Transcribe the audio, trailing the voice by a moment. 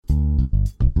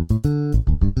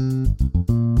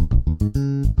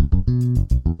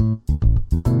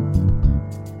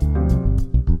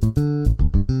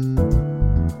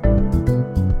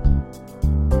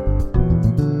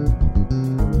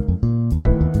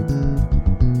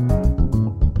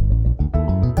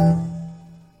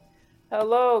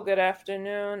Hello, good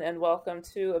afternoon, and welcome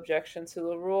to Objection to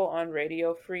the Rule on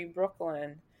Radio Free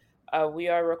Brooklyn. We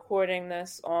are recording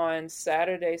this on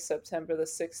Saturday, September the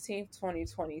 16th,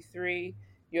 2023.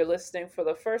 You're listening for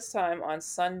the first time on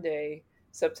Sunday,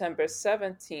 September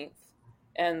 17th,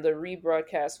 and the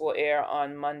rebroadcast will air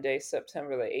on Monday,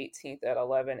 September the 18th at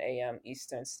 11 a.m.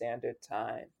 Eastern Standard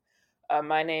Time.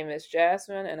 My name is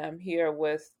Jasmine, and I'm here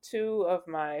with two of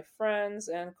my friends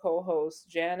and co-hosts,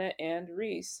 Janet and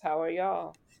Reese. How are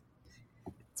y'all?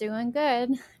 Doing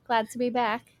good. Glad to be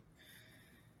back.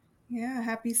 Yeah,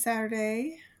 happy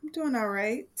Saturday. I'm doing all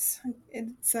right.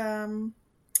 It's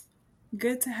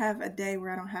good to have a day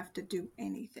where I don't have to do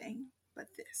anything but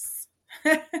this.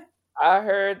 I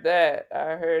heard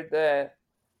that.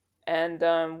 And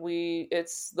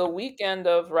it's the weekend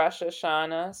of Rosh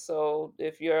Hashanah, so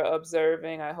if you're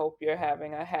observing, I hope you're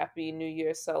having a happy New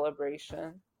Year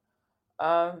celebration.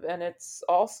 And it's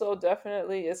also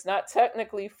definitely, it's not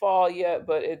technically fall yet,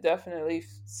 but it definitely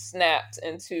snapped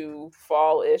into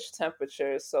fall-ish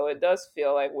temperatures. So it does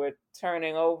feel like we're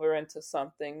turning over into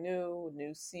something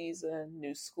new season,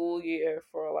 new school year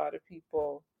for a lot of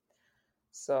people.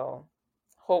 So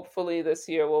hopefully this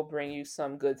year will bring you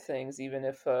some good things, even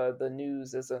if the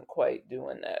news isn't quite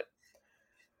doing that.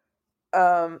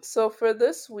 So for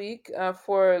this week,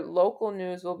 for local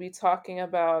news, we'll be talking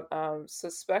about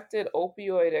suspected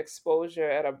opioid exposure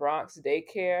at a Bronx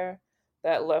daycare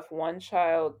that left one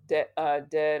child dead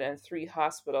and three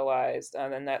hospitalized,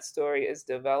 and that story is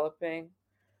developing.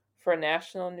 For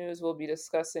national news, we'll be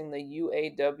discussing the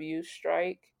UAW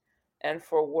strike. And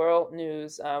for world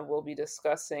news, we'll be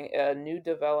discussing a new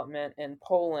development in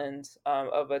Poland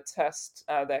of a test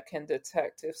that can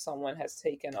detect if someone has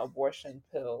taken abortion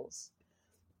pills.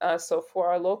 So for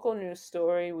our local news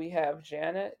story, we have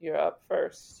Janet. You're up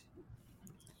first.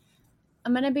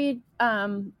 I'm going to be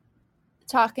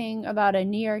talking about a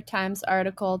New York Times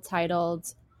article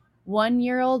titled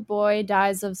 1-Year-Old Boy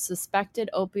Dies of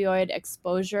Suspected Opioid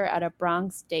Exposure at a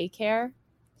Bronx Daycare.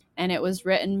 And it was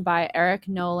written by Eric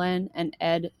Nolan and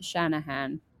Ed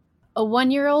Shanahan. A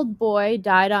 1-year-old boy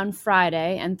died on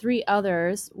Friday, and 3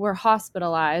 others were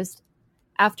hospitalized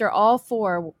after all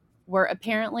 4 were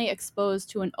apparently exposed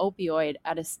to an opioid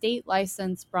at a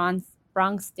state-licensed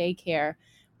Bronx daycare,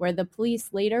 where the police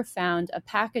later found a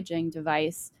packaging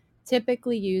device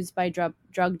typically used by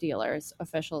drug dealers,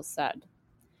 officials said.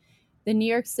 The New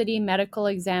York City Medical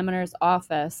Examiner's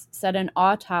Office said an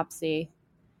autopsy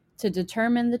to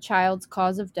determine the child's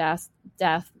cause of death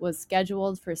was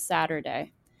scheduled for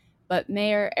Saturday. But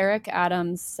Mayor Eric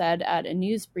Adams said at a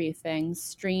news briefing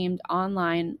streamed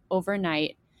online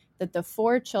overnight that the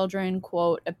 4 children,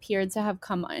 quote, appeared to have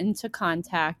come into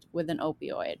contact with an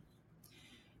opioid.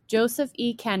 Joseph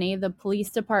E. Kenney, the police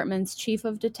department's chief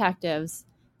of detectives,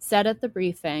 said at the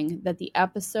briefing that the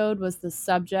episode was the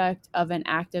subject of an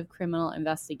active criminal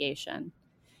investigation.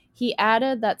 He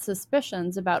added that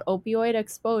suspicions about opioid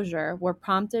exposure were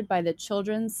prompted by the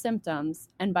children's symptoms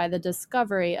and by the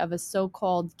discovery of a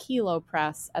so-called kilo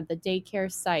press at the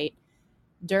daycare site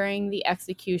during the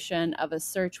execution of a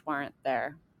search warrant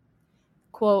there.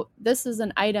 Quote, this is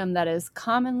an item that is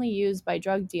commonly used by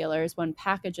drug dealers when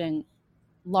packaging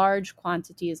large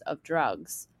quantities of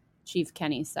drugs, Chief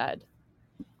Kenney said.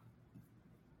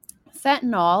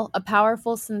 Fentanyl, a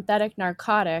powerful synthetic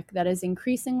narcotic that is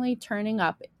increasingly turning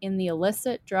up in the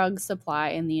illicit drug supply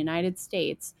in the United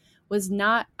States, was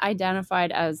not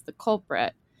identified as the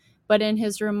culprit, but in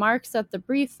his remarks at the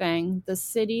briefing, the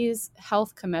city's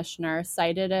health commissioner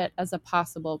cited it as a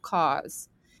possible cause.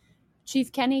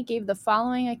 Chief Kenney gave the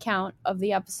following account of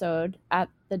the episode at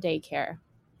the daycare.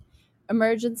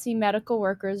 Emergency medical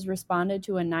workers responded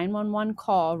to a 911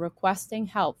 call requesting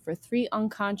help for 3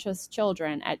 unconscious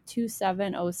children at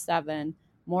 2707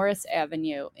 Morris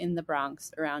Avenue in the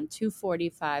Bronx around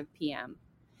 2:45 p.m.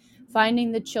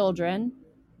 Finding the children,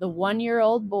 the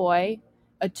 1-year-old boy,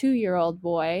 a 2-year-old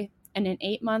boy, and an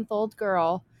 8-month-old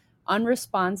girl,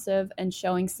 unresponsive and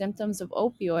showing symptoms of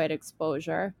opioid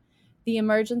exposure, the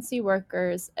emergency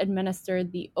workers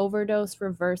administered the overdose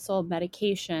reversal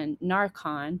medication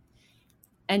Narcan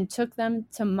and took them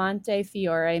to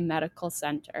Montefiore Medical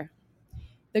Center.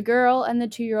 The girl and the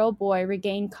 2-year-old boy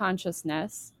regained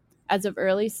consciousness. As of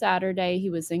early Saturday, he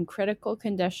was in critical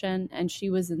condition and she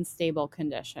was in stable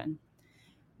condition.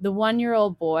 The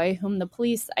 1-year-old boy, whom the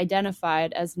police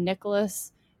identified as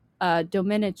Nicholas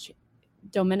Dominici,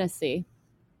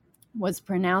 was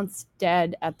pronounced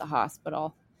dead at the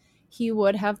hospital. He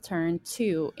would have turned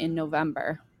 2 in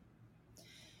November.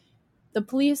 The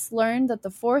police learned that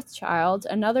the fourth child,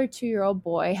 another 2-year-old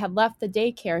boy, had left the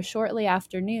daycare shortly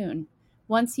after noon.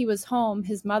 Once he was home,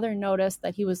 his mother noticed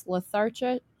that he was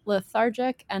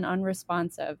lethargic and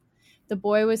unresponsive. The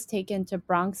boy was taken to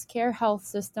Bronx Care Health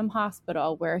System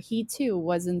Hospital, where he too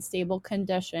was in stable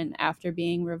condition after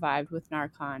being revived with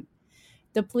Narcan.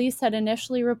 The police had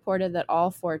initially reported that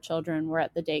all 4 children were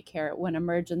at the daycare when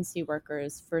emergency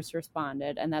workers first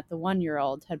responded and that the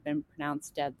 1-year-old had been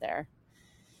pronounced dead there.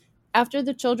 After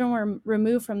the children were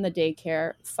removed from the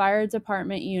daycare, fire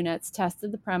department units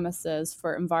tested the premises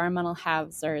for environmental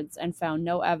hazards and found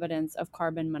no evidence of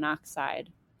carbon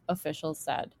monoxide, officials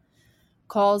said.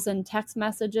 Calls and text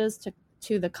messages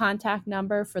to the contact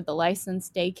number for the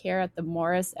licensed daycare at the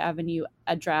Morris Avenue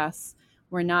address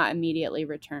were not immediately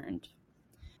returned.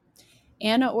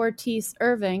 Anna Ortiz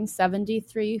Irving,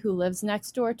 73, who lives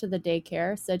next door to the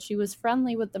daycare, said she was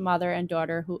friendly with the mother and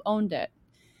daughter who owned it.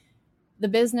 The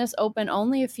business opened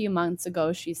only a few months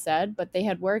ago, she said, but they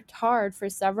had worked hard for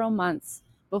several months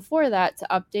before that to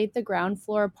update the ground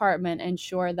floor apartment and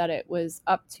ensure that it was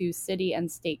up to city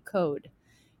and state code.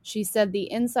 She said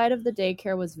the inside of the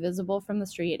daycare was visible from the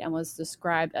street and was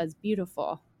described as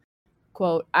beautiful.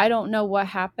 Quote, I don't know what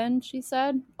happened, she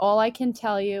said. All I can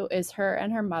tell you is her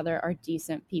and her mother are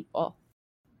decent people.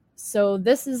 So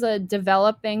this is a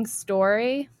developing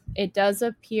story. It does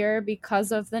appear,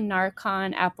 because of the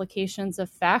Narcan application's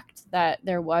effect, that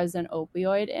there was an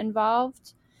opioid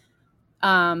involved.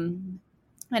 And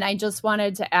I just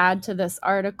wanted to add to this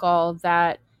article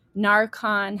that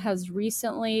Narcan has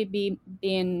recently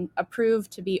been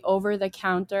approved to be over the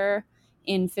counter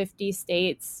in 50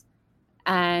 states.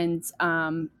 And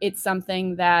it's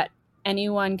something that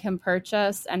anyone can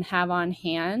purchase and have on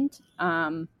hand.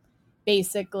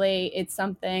 Basically, it's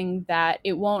something that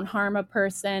it won't harm a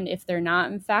person if they're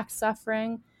not in fact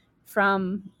suffering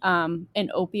from an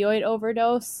opioid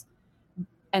overdose,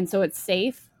 and so it's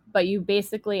safe. But you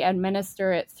basically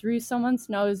administer it through someone's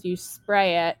nose, you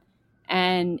spray it,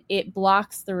 and it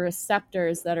blocks the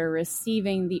receptors that are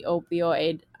receiving the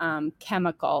opioid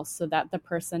chemical so that the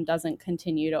person doesn't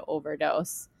continue to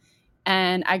overdose.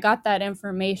 And I got that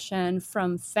information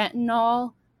from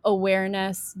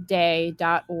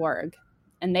fentanylawarenessday.org.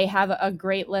 And they have a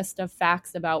great list of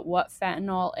facts about what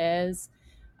fentanyl is,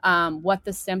 what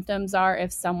the symptoms are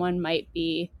if someone might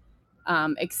be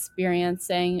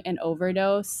experiencing an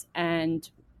overdose, and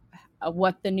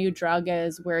what the new drug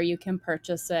is, where you can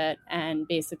purchase it, and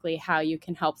basically how you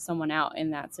can help someone out in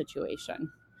that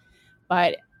situation.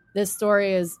 But this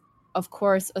story is, of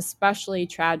course, especially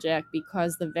tragic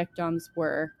because the victims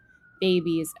were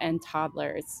babies and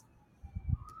toddlers.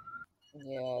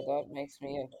 Yeah, that makes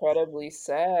me incredibly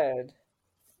sad.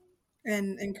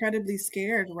 And incredibly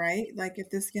scared, right? Like if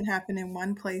this can happen in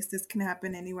one place, this can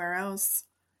happen anywhere else.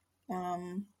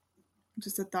 Um,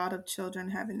 just the thought of children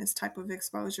having this type of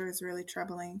exposure is really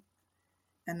troubling.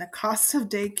 And the cost of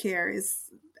daycare is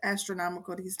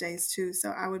astronomical these days too.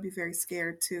 So I would be very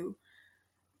scared to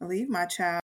leave my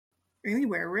child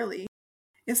anywhere really.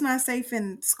 It's not safe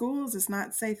in schools, it's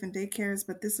not safe in daycares,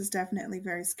 but this is definitely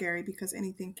very scary because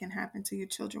anything can happen to your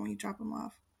children when you drop them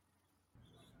off.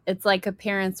 It's like a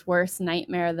parent's worst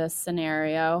nightmare, this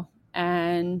scenario.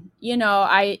 And, you know,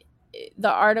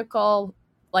 the article,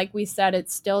 like we said,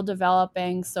 it's still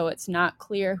developing, so it's not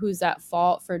clear who's at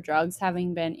fault for drugs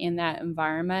having been in that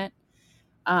environment.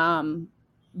 Um,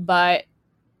 but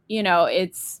you know,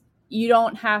 it's you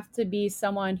don't have to be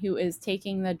someone who is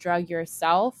taking the drug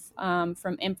yourself.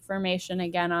 From information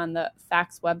again on the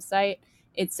facts website,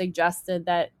 it suggested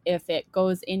that if it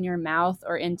goes in your mouth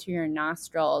or into your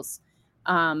nostrils,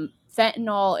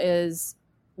 fentanyl is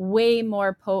way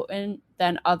more potent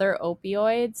than other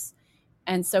opioids.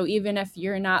 And so even if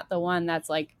you're not the one that's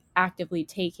like actively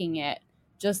taking it,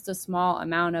 just a small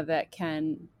amount of it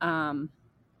can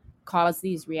cause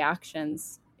these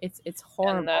reactions. It's And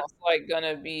horrible. that's like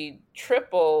gonna be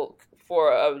triple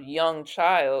for a young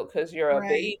child because you're a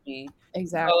Right. baby. So like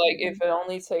Exactly. if it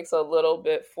only takes a little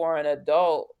bit for an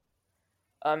adult,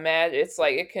 imagine it's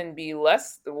like it can be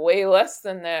way less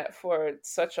than that for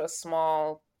such a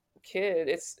small kid.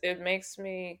 It makes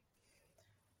me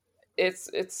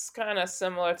it's kind of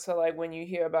similar to like when you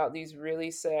hear about these really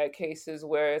sad cases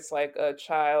where it's like a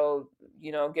child,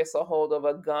 gets a hold of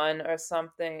a gun or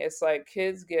something. It's like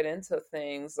kids get into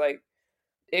things like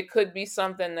it could be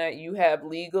something that you have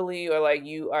legally or like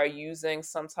you are using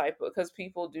some type of because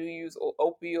people do use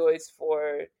opioids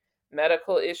for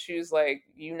medical issues, like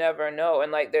you never know.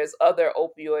 And like there's other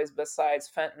opioids besides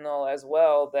fentanyl as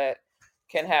well that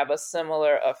can have a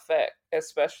similar effect,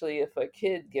 especially if a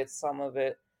kid gets some of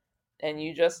it. And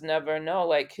you just never know.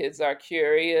 Like kids are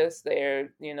curious, they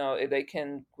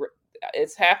can,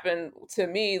 it's happened to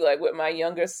me like with my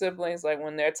younger siblings, like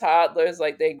when they're toddlers,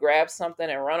 like they grab something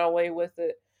and run away with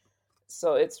it.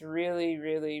 So it's really,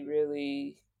 really,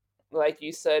 really, like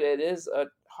you said, it is a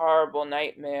horrible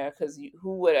nightmare because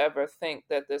who would ever think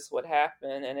that this would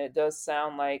happen? And it does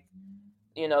sound like,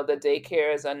 the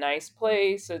daycare is a nice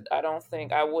place. I don't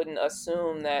think, I wouldn't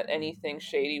assume that anything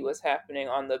shady was happening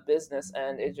on the business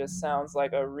end. It just sounds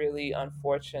like a really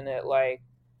unfortunate, like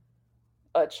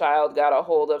a child got a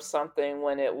hold of something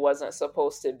when it wasn't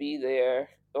supposed to be there,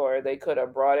 or they could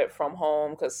have brought it from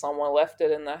home because someone left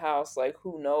it in the house. Like,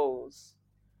 who knows?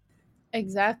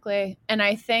 Exactly. And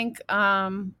I think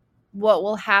what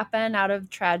will happen out of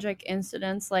tragic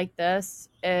incidents like this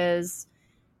is,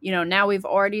 now we've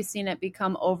already seen it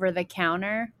become over the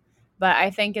counter, but I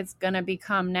think it's going to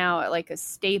become now like a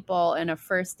staple in a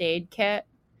first aid kit.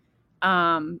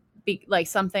 Like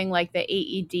something like the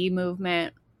AED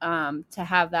movement, to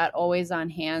have that always on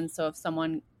hand. So if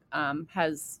someone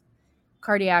has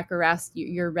cardiac arrest,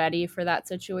 you're ready for that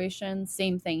situation.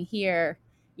 Same thing here.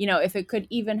 If it could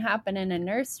even happen in a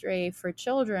nursery for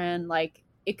children, like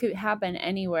it could happen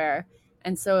anywhere.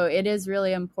 And so it is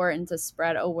really important to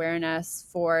spread awareness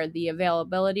for the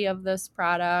availability of this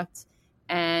product.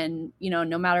 And,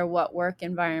 no matter what work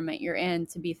environment you're in,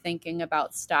 to be thinking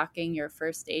about stocking your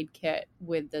first aid kit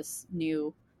with this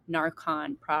new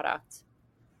Narcan product.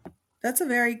 That's a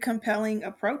very compelling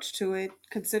approach to it,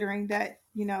 considering that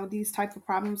these type of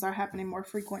problems are happening more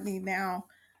frequently now,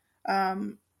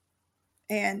 um,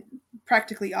 and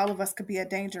practically all of us could be at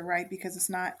danger, right? Because it's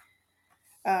not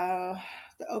uh,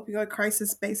 the opioid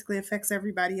crisis basically affects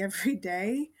everybody every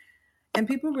day, and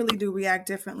people really do react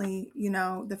differently.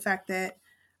 The fact that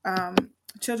um,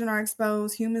 children are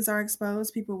exposed, humans are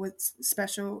exposed, people with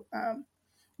special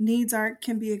needs are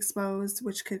can be exposed,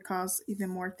 which could cause even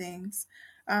more things.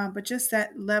 But just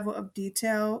that level of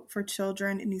detail for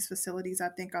children in these facilities, I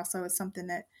think, also is something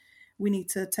that we need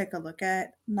to take a look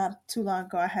at. Not too long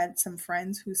ago, I had some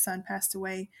friends whose son passed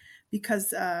away because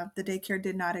the daycare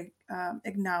did not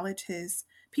acknowledge his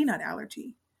peanut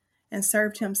allergy and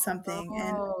served him something,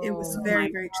 and it was Oh very,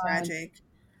 my very God. tragic.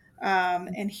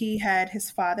 And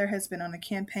his father has been on a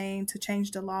campaign to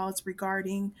change the laws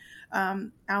regarding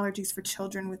allergies for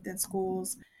children within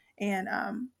schools, and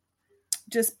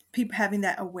just people having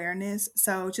that awareness.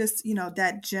 So just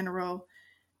that general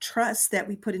trust that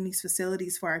we put in these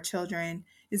facilities for our children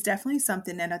is definitely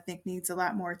something that I think needs a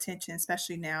lot more attention,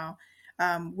 especially now,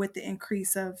 with the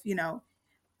increase of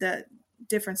the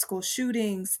different school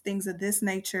shootings, things of this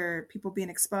nature, people being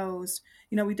exposed.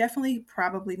 We definitely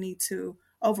probably need to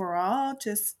overall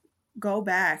just go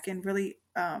back and really,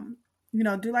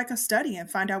 do like a study and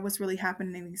find out what's really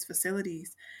happening in these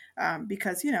facilities,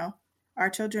 because our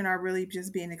children are really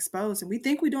just being exposed, and we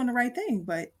think we're doing the right thing,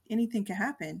 but anything can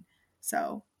happen.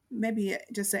 So maybe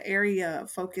just an area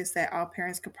of focus that all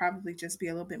parents could probably just be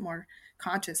a little bit more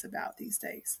conscious about these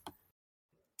days.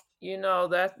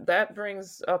 That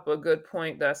brings up a good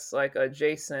point that's like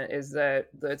adjacent, is that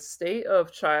the state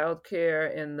of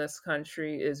childcare in this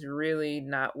country is really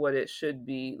not what it should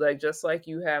be. Like just like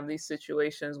you have these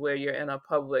situations where you're in a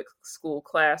public school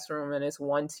classroom and it's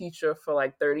one teacher for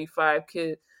like 35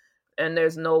 kids, and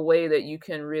there's no way that you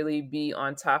can really be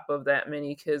on top of that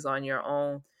many kids on your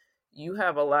own. You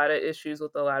have a lot of issues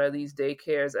with a lot of these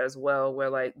daycares as well, where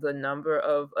like the number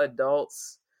of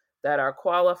adults that are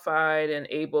qualified and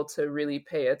able to really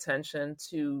pay attention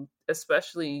to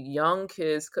especially young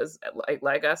kids, because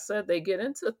like I said, they get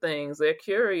into things, they're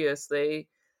curious, they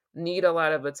need a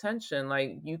lot of attention.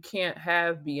 Like you can't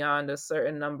have beyond a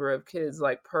certain number of kids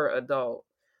like per adult,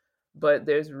 but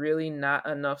there's really not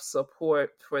enough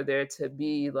support for there to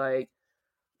be like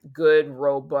good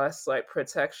robust like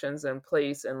protections in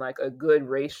place, and like a good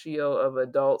ratio of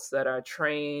adults that are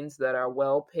trained, that are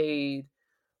well paid.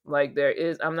 Like there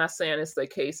is, I'm not saying it's the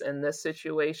case in this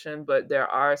situation, but there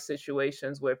are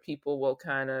situations where people will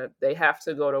kind of, they have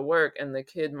to go to work and the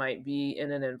kid might be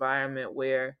in an environment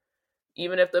where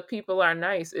even if the people are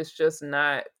nice, it's just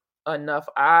not enough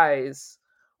eyes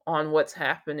on what's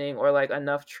happening, or like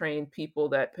enough trained people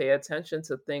that pay attention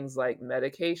to things like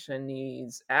medication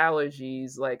needs,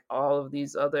 allergies, like all of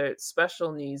these other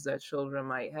special needs that children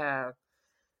might have.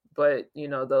 But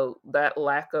the that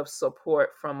lack of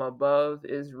support from above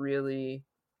is really,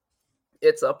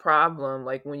 it's a problem.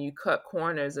 Like when you cut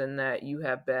corners in that, you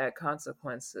have bad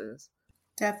consequences.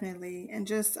 Definitely. And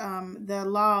just the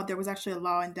law, there was actually a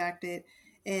law enacted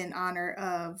in honor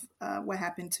of what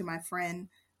happened to my friend,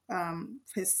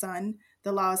 his son.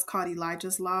 The law is called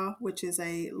Elijah's Law, which is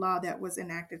a law that was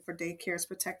enacted for daycares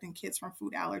protecting kids from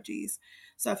food allergies.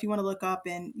 So if you want to look up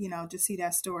and, just see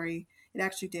that story, it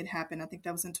actually did happen. I think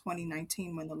that was in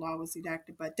 2019 when the law was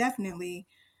enacted. But definitely,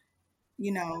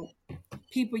 you know,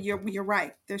 people, you're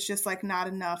right. There's just like not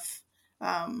enough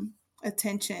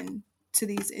attention to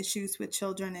these issues with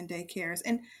children and daycares,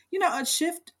 and a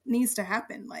shift needs to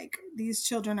happen. Like, these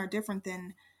children are different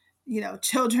than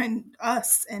children,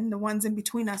 us, and the ones in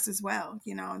between us as well.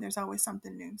 There's always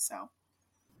something new. So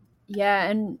Yeah,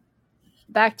 and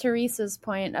back to Reese's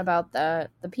point about the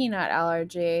peanut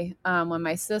allergy. When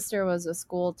my sister was a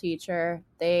school teacher,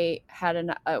 they had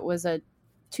it was a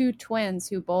two twins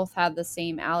who both had the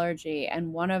same allergy,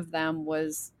 and one of them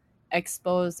was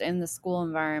exposed in the school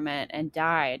environment and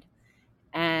died.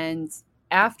 And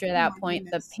after oh that my point,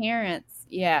 the goodness. parents,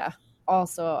 yeah,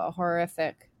 also a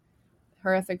horrific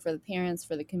for the parents,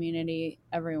 for the community,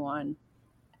 everyone.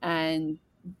 And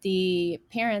the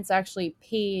parents actually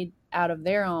paid out of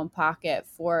their own pocket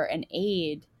for an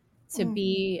aide to Mm,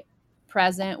 be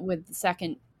present with the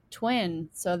second twin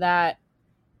so that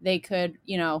they could,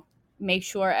 make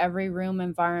sure every room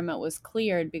environment was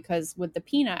cleared, because with the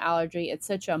peanut allergy, it's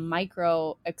such a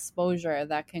micro exposure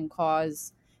that can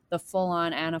cause the full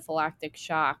on anaphylactic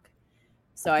shock.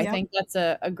 So I yep. think that's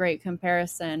a great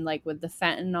comparison. Like with the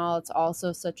fentanyl, it's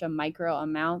also such a micro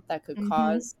amount that could Hmm.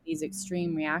 cause these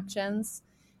extreme reactions.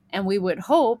 And we would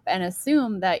hope and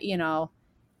assume that,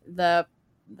 the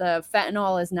the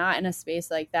fentanyl is not in a space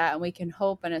like that, and we can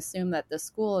hope and assume that the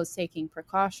school is taking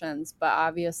precautions. But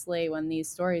obviously when these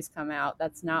stories come out,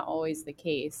 that's not always the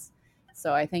case.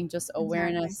 So I think just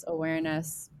Exactly.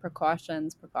 awareness,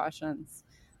 precautions.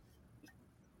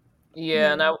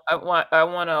 Yeah, and Yeah. I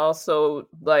want to also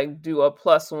like do a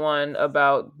plus one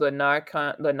about the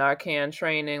Narcan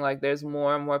training. Like, there's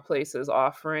more and more places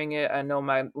offering it. I know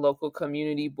my local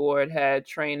community board had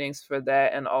trainings for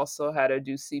that, and also how to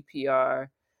do CPR.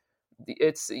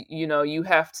 It's, you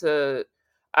have to,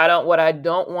 what I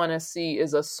don't want to see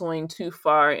is a swing too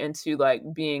far into like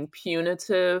being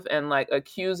punitive and like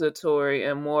accusatory,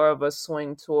 and more of a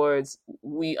swing towards,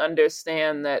 we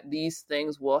understand that these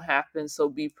things will happen, so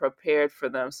be prepared for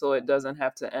them so it doesn't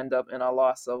have to end up in a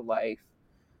loss of life.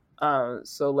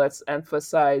 So let's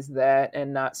emphasize that,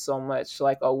 and not so much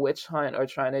like a witch hunt or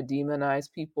trying to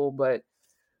demonize people, but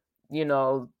you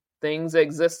know, things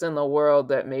exist in the world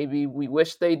that maybe we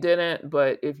wish they didn't,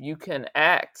 but if you can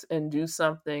act and do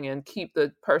something and keep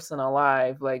the person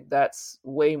alive, like, that's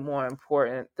way more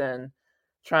important than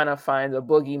trying to find a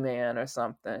boogeyman or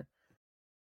something.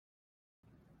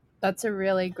 That's a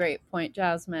really great point,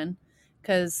 Jasmine,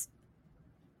 because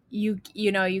you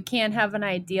can't have an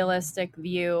idealistic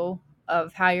view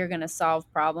of how you're going to solve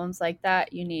problems like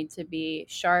that. You need to be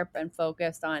sharp and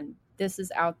focused on, this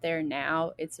is out there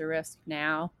now, it's a risk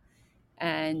now,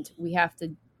 and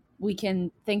we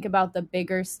can think about the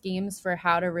bigger schemes for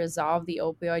how to resolve the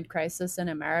opioid crisis in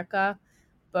America.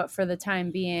 But for the time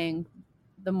being,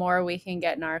 the more we can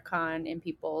get Narcan in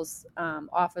people's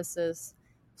offices,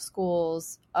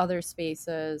 schools, other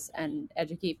spaces, and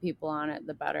educate people on it,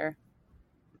 the better.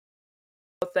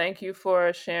 Well, thank you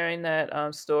for sharing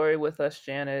that story with us,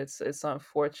 Janet. It's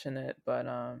unfortunate, but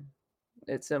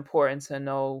it's important to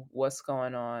know what's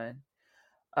going on.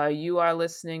 You are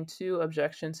listening to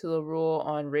Objection to the Rule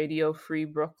on Radio Free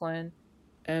Brooklyn.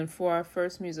 And for our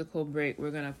first musical break,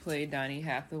 we're going to play Donny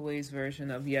Hathaway's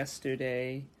version of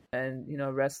Yesterday. And,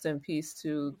 rest in peace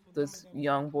to this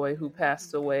young boy who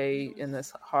passed away in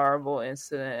this horrible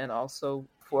incident, and also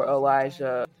for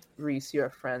Elijah, Reese, your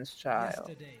friend's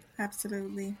child.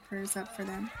 Absolutely. Prayers up for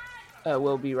them.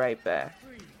 We'll be right back.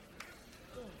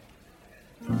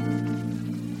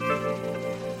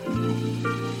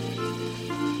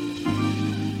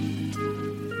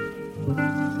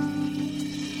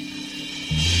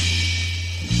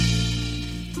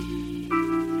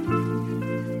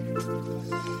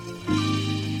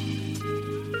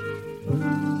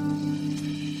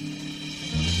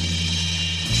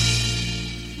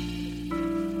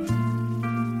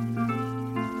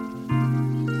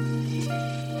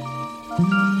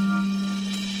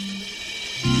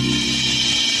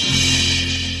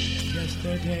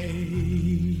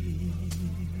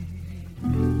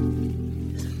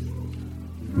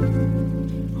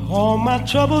 All my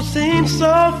troubles seem so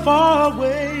far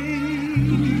away.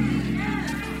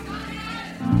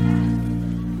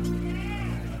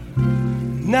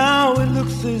 Now it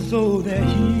looks as though they're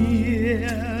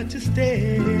here to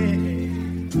stay.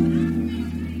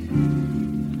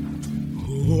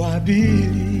 Oh, I believe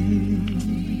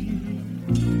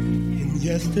in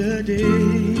yesterday.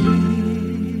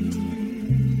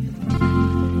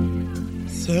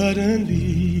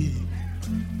 Suddenly,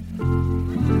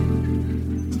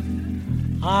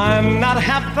 I'm not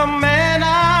half the man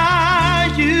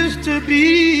I used to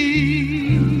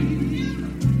be.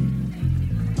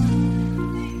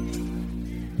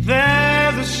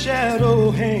 There's a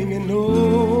shadow hanging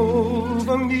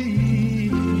over me.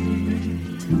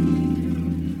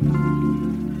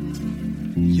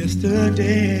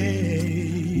 Yesterday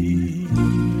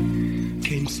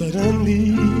came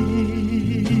suddenly.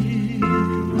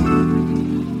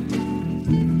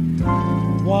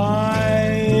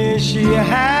 Why she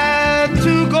had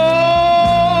to go,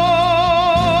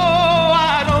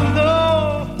 I don't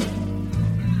know.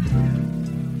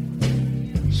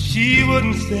 She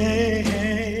wouldn't say.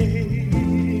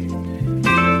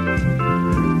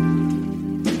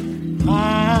 I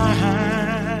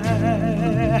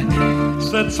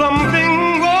said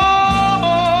something wrong.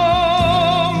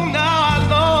 Now I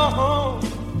long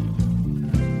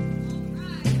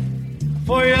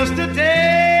for yesterday.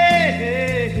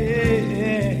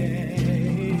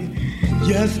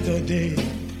 Yesterday,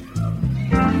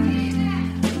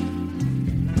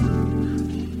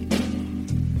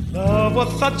 love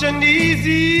was such an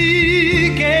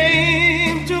easy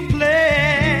game to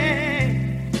play.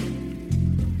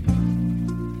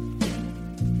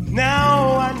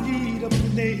 Now I need a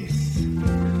place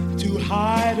to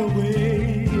hide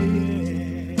away.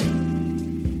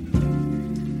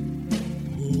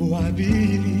 Oh, I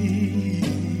believe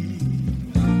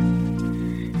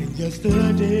in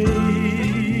yesterday.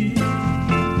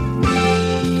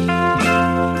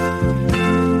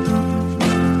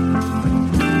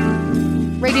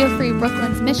 Radio Free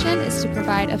Brooklyn's mission is to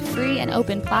provide a free and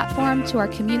open platform to our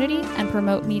community and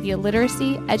promote media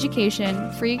literacy,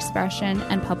 education, free expression,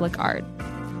 and public art.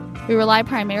 We rely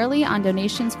primarily on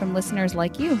donations from listeners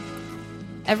like you.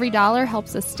 Every dollar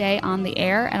helps us stay on the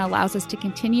air and allows us to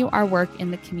continue our work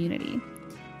in the community.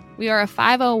 We are a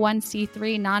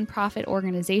 501c3 nonprofit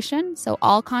organization, so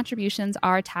all contributions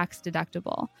are tax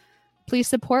deductible. Please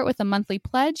support with a monthly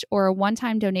pledge or a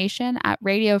one-time donation at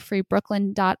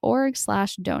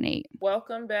radiofreebrooklyn.org/donate.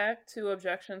 Welcome back to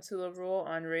Objection to the Rule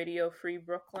on Radio Free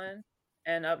Brooklyn.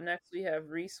 And up next, we have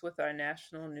Reese with our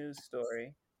national news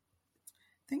story.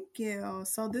 Thank you.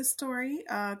 So this story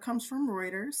comes from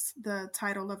Reuters. The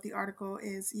title of the article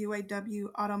is UAW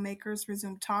Automakers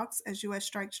Resume Talks as U.S.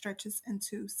 Strike Stretches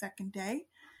into Second Day.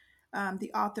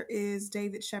 The author is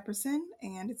David Shepperson,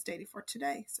 and it's dated for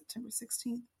today, September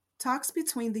 16th. Talks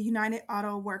between the United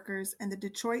Auto Workers and the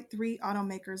Detroit 3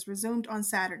 automakers resumed on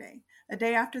Saturday, a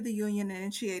day after the union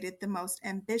initiated the most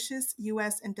ambitious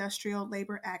U.S. industrial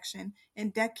labor action in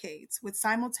decades, with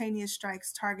simultaneous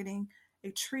strikes targeting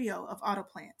a trio of auto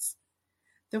plants.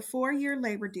 The 4-year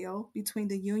labor deal between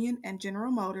the union and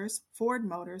General Motors, Ford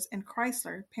Motors, and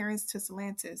Chrysler, parents to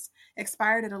Stellantis,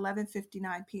 expired at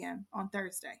 11:59 p.m. on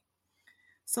Thursday.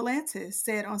 Stellantis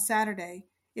said on Saturday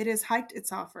it has hiked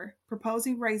its offer,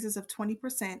 proposing raises of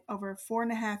 20% over a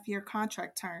 4.5-year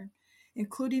contract term,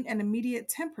 including an immediate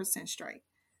 10% strike.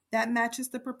 That matches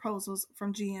the proposals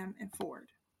from GM and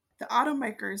Ford. The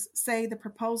automakers say the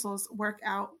proposals work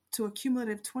out to a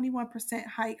cumulative 21%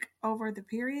 hike over the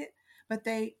period, but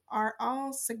they are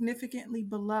all significantly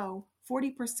below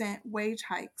 40% wage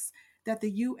hikes that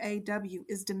the UAW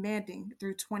is demanding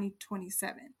through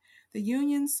 2027. The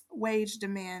union's wage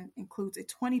demand includes a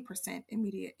 20%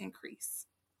 immediate increase.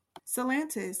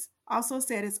 Stellantis also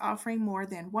said it's offering more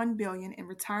than $1 billion in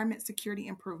retirement security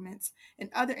improvements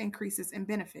and other increases in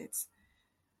benefits.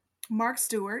 Mark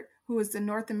Stewart, who is the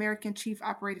North American Chief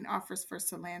Operating Officer for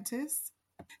Stellantis,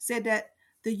 said that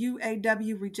the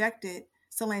UAW rejected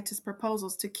Stellantis'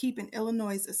 proposals to keep an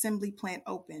Illinois assembly plant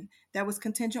open that was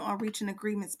contingent on reaching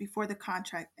agreements before the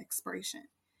contract expiration.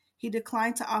 He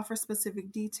declined to offer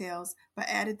specific details, but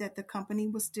added that the company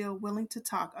was still willing to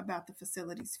talk about the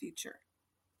facility's future.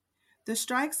 The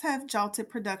strikes have jolted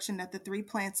production at the 3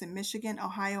 plants in Michigan,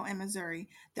 Ohio, and Missouri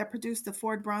that produce the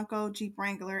Ford Bronco, Jeep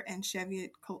Wrangler, and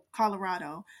Chevy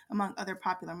Colorado, among other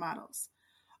popular models.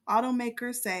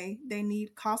 Automakers say they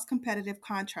need cost-competitive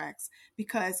contracts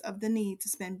because of the need to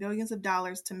spend billions of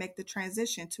dollars to make the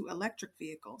transition to electric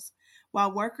vehicles,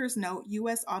 while workers note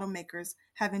U.S. automakers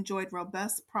have enjoyed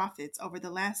robust profits over the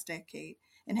last decade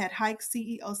and had hiked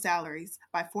CEO salaries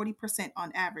by 40%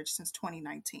 on average since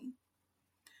 2019.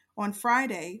 On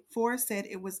Friday, Ford said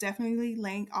it was definitely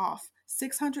laying off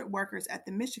 600 workers at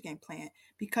the Michigan plant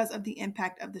because of the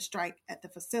impact of the strike at the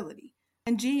facility.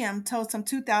 And GM told some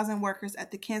 2,000 workers at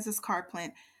the Kansas car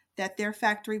plant that their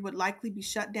factory would likely be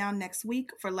shut down next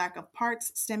week for lack of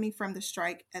parts stemming from the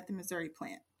strike at the Missouri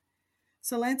plant.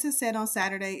 Stellantis said on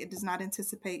Saturday it does not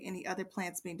anticipate any other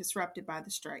plants being disrupted by the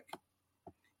strike.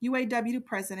 UAW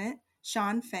President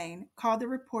Shawn Fain called the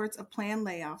reports of planned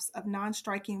layoffs of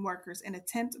non-striking workers an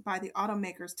attempt by the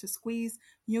automakers to squeeze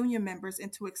union members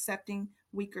into accepting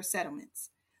weaker settlements.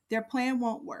 Their plan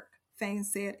won't work, Fain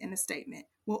said in a statement.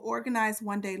 We'll organize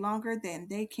one day longer than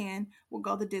they can. We'll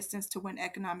go the distance to win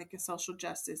economic and social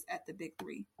justice at the Big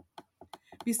Three.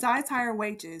 Besides higher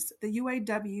wages, the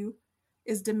UAW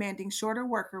is demanding shorter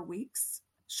work weeks,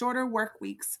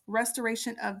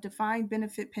 restoration of defined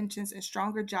benefit pensions, and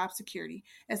stronger job security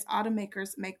as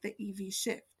automakers make the EV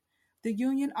shift. The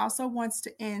union also wants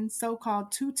to end so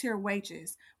called two-tier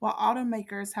wages, while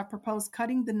automakers have proposed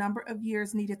cutting the number of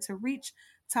years needed to reach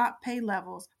top pay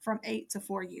levels from 8 to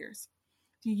 4 years.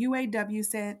 The UAW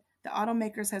said the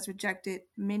automakers has rejected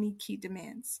many key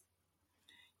demands.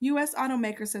 U.S.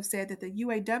 automakers have said that the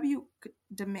UAW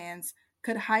demands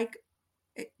could hike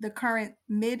the current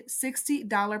mid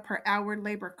 $60 per hour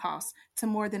labor costs to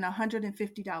more than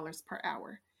 $150 per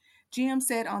hour. GM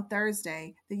said on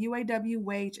Thursday the UAW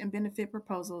wage and benefit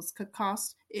proposals could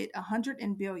cost it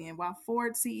 $100 billion, while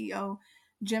Ford CEO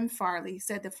Jim Farley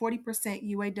said the 40%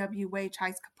 UAW wage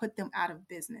hikes could put them out of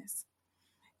business.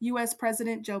 U.S.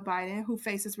 President Joe Biden, who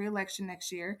faces re-election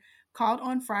next year, called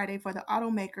on Friday for the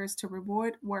automakers to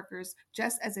reward workers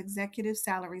just as executive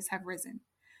salaries have risen.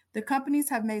 The companies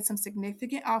have made some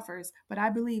significant offers, but I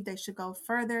believe they should go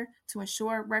further to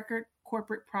ensure record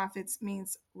corporate profits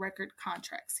means record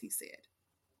contracts, he said.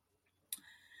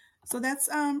 So that's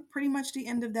pretty much the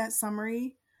end of that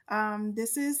summary.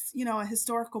 This is, a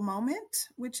historical moment,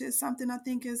 which is something I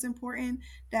think is important.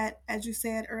 That, as you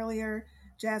said earlier,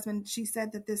 Jasmine, she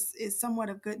said that this is somewhat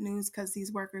of good news because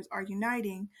these workers are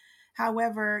uniting.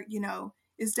 However,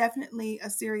 it's definitely a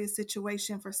serious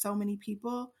situation for so many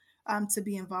people to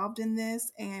be involved in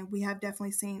this, and we have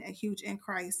definitely seen a huge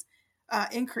increase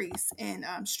in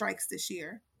strikes this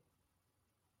year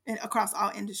and across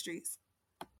all industries.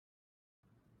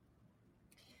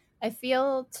 I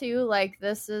feel too like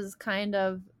this is kind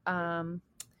of,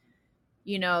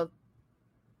 you know,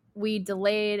 we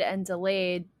delayed and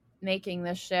delayed making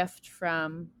the shift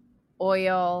from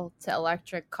oil to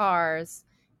electric cars.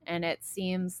 And it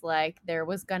seems like there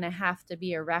was going to have to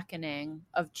be a reckoning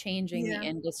of changing the Yeah.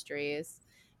 industries.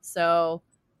 So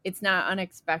it's not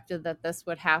unexpected that this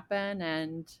would happen.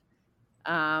 And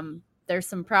there's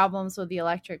some problems with the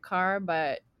electric car,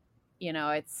 but,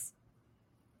 it's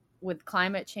with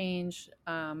climate change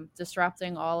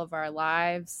disrupting all of our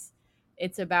lives,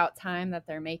 it's about time that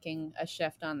they're making a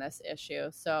shift on this issue.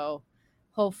 So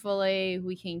hopefully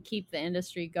we can keep the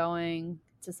industry going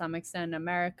to some extent in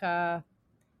America,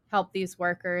 help these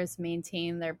workers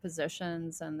maintain their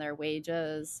positions and their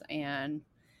wages. And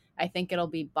I think it'll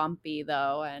be bumpy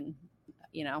though. And,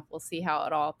 we'll see how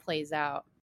it all plays out.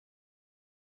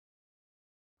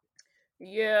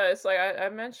 Yeah, it's like I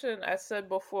mentioned. I said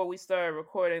before we started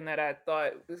recording that I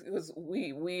thought because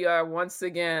we are once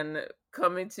again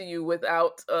coming to you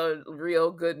without a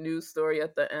real good news story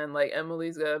at the end. Like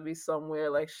Emily's gotta be somewhere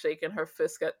like shaking her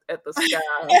fist at the sky.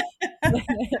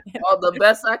 All the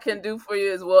best I can do for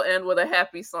you is we'll end with a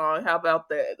happy song. How about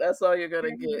that? That's all you're gonna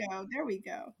There we get. go. There we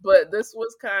go. But this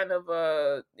was kind of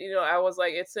I was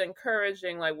like, it's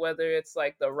encouraging, like whether it's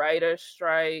like the writer's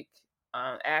strike,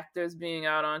 actors being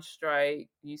out on strike,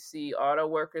 you see auto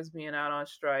workers being out on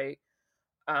strike.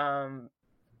 um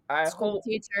I School hope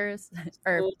teachers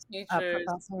or school teachers.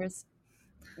 professors.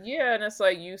 Yeah, and it's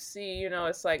like you see,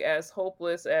 it's like as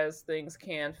hopeless as things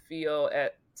can feel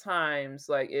at times,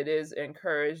 like it is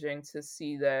encouraging to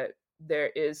see that there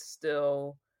is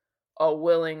still a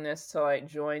willingness to like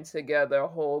join together,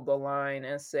 hold the line,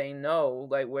 and say no.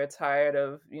 Like we're tired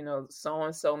of, so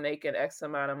and so making X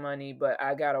amount of money, but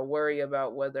I gotta worry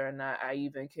about whether or not I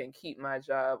even can keep my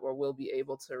job or will be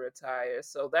able to retire.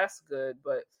 So that's good.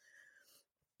 But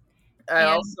I And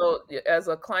also, as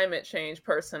a climate change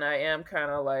person, I am kind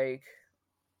of like,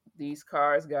 these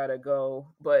cars gotta go.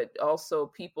 But also,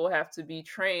 people have to be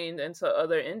trained into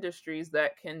other industries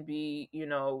that can be,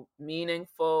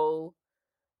 meaningful,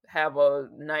 have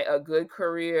a good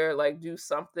career, like do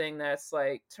something that's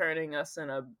like turning us in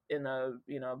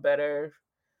a better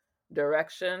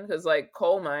direction. Because like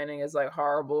coal mining is like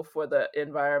horrible for the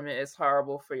environment, it's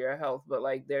horrible for your health, but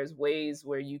like there's ways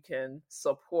where you can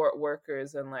support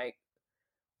workers and like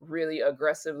really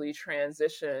aggressively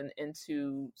transition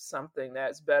into something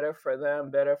that's better for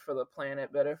them, better for the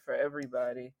planet, better for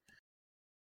everybody.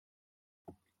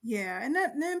 Yeah, and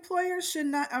that the employers should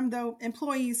not, though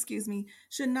employees, excuse me,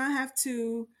 should not have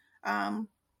to um,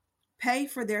 pay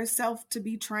for their self to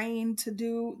be trained to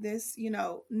do this,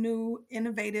 new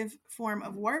innovative form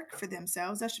of work for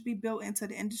themselves. That should be built into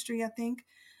the industry, I think.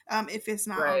 If it's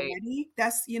not Right. already,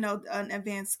 that's, an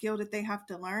advanced skill that they have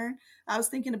to learn. I was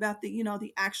thinking about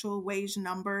the actual wage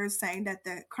numbers, saying that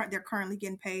they're currently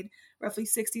getting paid roughly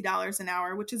 $60 an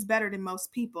hour, which is better than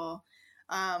most people.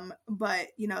 But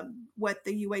what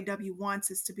the UAW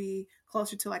wants is to be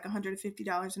closer to like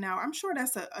 $150 an hour. I'm sure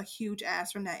that's a huge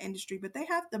ask from that industry, but they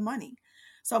have the money.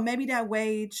 So maybe that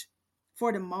wage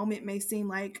for the moment may seem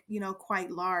like,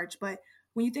 quite large, but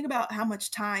when you think about how much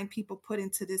time people put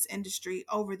into this industry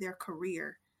over their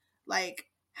career, like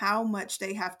how much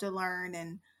they have to learn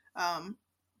and um,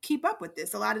 keep up with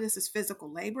this. A lot of this is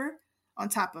physical labor on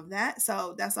top of that.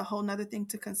 So that's a whole nother thing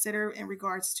to consider in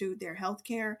regards to their health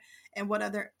care and what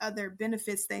other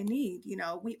benefits they need.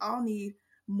 We all need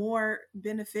more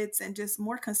benefits and just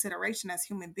more consideration as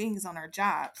human beings on our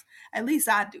jobs. At least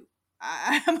I do.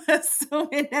 I'm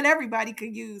assuming that everybody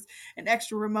could use an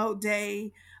extra remote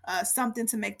day, something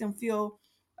to make them feel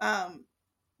um,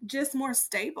 just more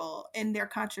stable in their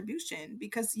contribution,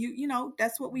 because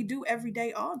that's what we do every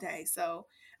day, all day. So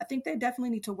I think they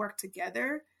definitely need to work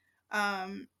together.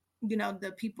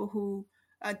 The people who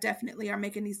definitely are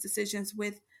making these decisions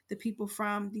with the people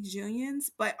from these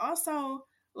unions, but also,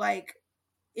 like,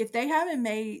 if they haven't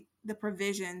made the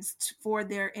provisions for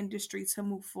their industry to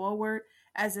move forward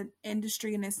as an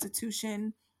industry, an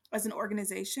institution, as an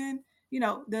organization,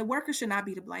 the workers should not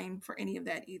be to blame for any of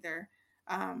that either.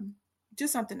 Um,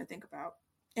 just something to think about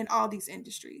in all these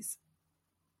industries.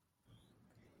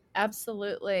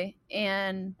 Absolutely.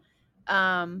 And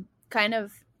kind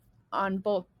of on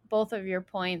both of your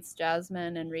points,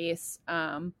 Jasmine and Reese,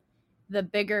 the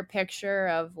bigger picture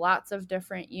of lots of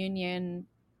different union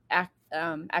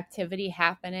activity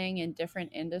happening in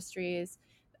different industries.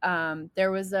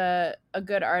 There was a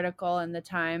good article in the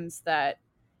Times that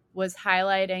was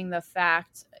highlighting the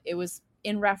fact, it was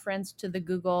in reference to the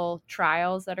Google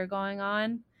trials that are going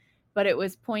on, but it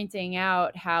was pointing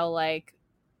out how, like,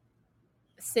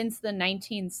 since the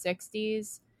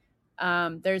 1960s,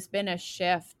 there's been a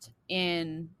shift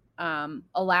in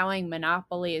allowing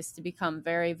monopolies to become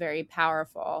very, very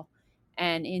powerful.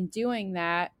 And in doing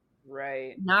that,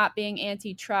 Right. not being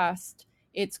antitrust,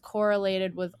 it's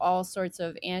correlated with all sorts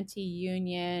of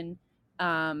anti-union,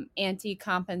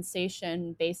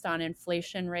 anti-compensation based on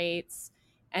inflation rates.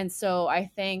 And so I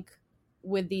think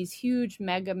with these huge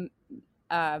mega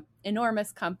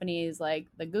enormous companies like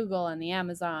the Google and the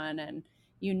Amazon and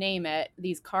you name it,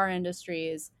 these car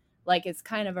industries, like, it's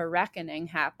kind of a reckoning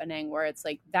happening where it's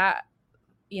like that,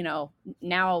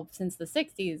 now since the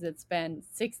 60s, it's been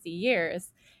 60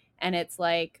 years. And it's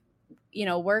like,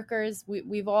 workers,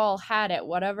 we've all had it,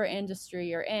 whatever industry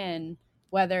you're in,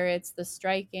 whether it's the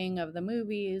striking of the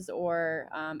movies or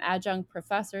adjunct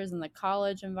professors in the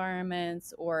college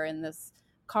environments or in this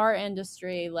car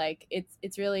industry. Like,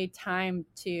 it's really time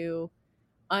to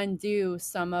undo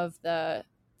some of the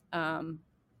um,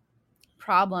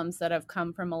 problems that have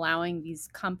come from allowing these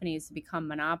companies to become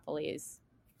monopolies.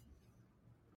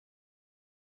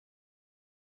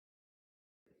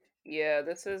 Yeah,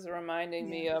 this is reminding Yeah.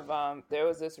 me of there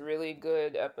was this really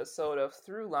good episode of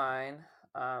Throughline,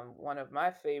 one of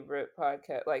my favorite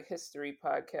podcast, like history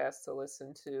podcasts to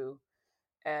listen to.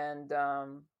 And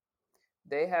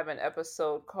they have an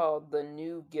episode called The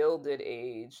New Gilded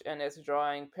Age, and it's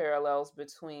drawing parallels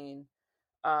between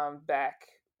back,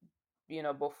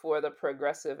 before the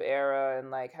progressive era, and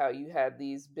like how you had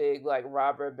these big like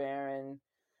robber baron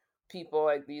people,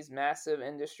 like these massive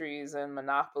industries and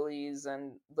monopolies,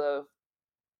 and the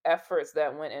efforts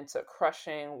that went into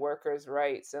crushing workers'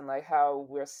 rights, and like how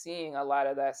we're seeing a lot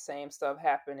of that same stuff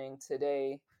happening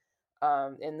today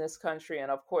in this country,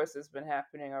 and of course it's been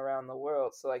happening around the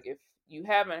world. So like if you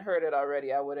haven't heard it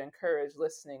already, I would encourage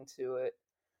listening to it.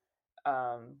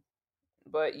 um,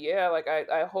 but yeah, like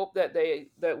I hope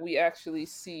that we actually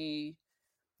see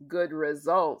good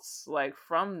results like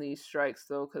from these strikes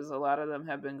though, because a lot of them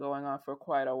have been going on for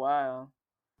quite a while.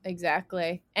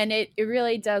 Exactly. And it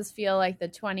really does feel like the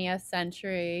 20th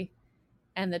century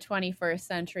and the 21st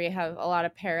century have a lot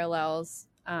of parallels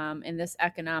in this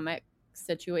economic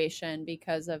situation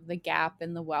because of the gap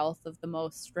in the wealth of the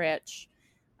most rich.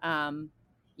 Um,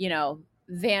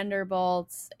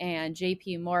 Vanderbilts and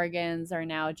JP Morgans are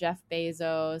now Jeff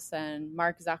Bezos and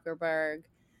Mark Zuckerberg.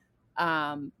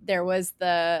 There was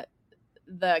the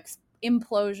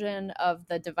implosion of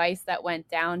the device that went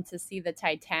down to see the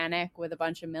Titanic with a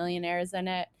bunch of millionaires in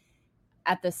it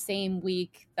at the same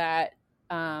week that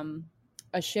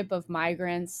a ship of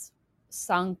migrants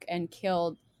sunk and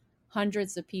killed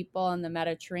hundreds of people in the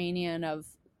Mediterranean of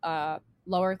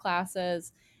lower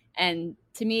classes. And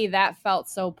to me, that felt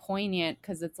so poignant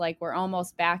because it's like we're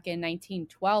almost back in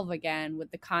 1912 again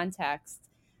with the context.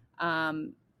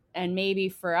 And maybe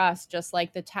for us, just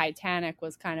like the Titanic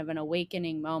was kind of an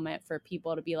awakening moment for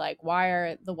people to be like, why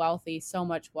are the wealthy so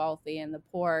much wealthy and the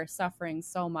poor suffering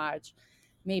so much?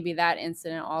 Maybe that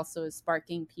incident also is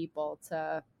sparking people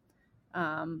to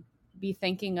be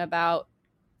thinking about,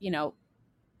 you know,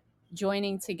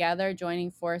 joining together, joining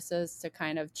forces to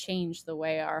kind of change the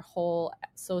way our whole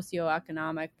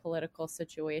socioeconomic political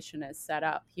situation is set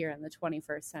up here in the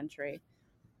 21st century.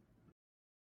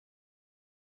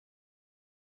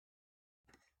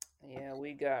 Yeah,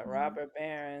 we got robber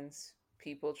barons,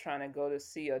 people trying to go to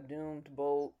see a doomed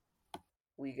boat.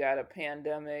 We got a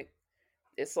pandemic.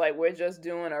 It's like we're just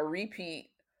doing a repeat.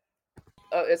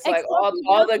 It's like Except we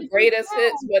all got the the good greatest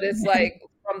hits, but it's like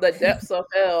from the depths of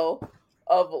hell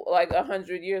of like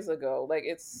 100 years ago. Like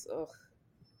it's ugh.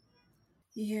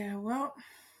 Yeah, well,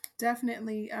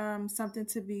 definitely something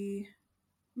to be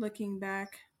looking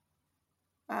back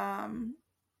um,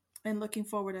 and looking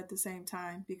forward at the same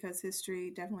time because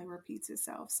history definitely repeats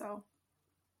itself. So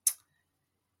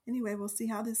anyway, we'll see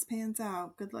how this pans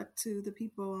out. Good luck to the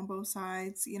people on both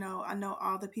sides. You know, I know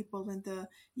all the people in the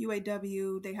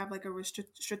UAW, they have like a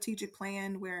strategic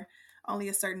plan where only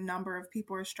a certain number of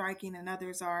people are striking and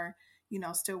others are, you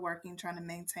know, still working, trying to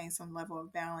maintain some level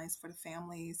of balance for the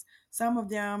families. Some of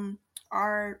them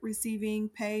are receiving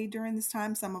pay during this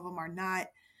time, some of them are not.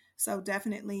 So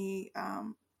definitely,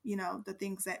 you know, the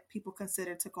things that people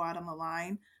consider to go out on the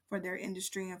line for their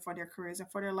industry and for their careers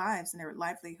and for their lives and their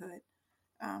livelihood.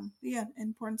 Yeah,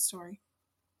 important story.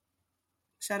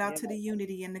 Shout out Yeah, to the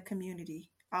unity in the community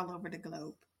all over the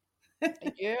globe.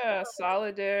 yeah,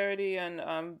 solidarity,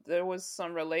 and there was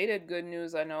some related good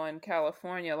news I know in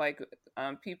California, like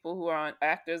people who are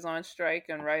actors on strike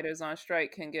and writers on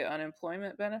strike can get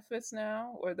unemployment benefits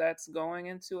now, or that's going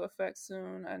into effect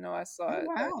soon. I know I saw Oh, it.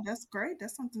 wow. That's great.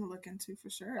 That's something to look into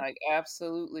for sure. Like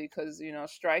absolutely, because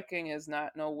striking is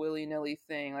not no willy nilly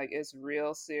thing. Like it's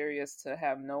real serious to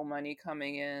have no money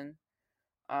coming in.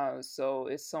 So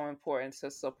it's so important to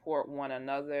support one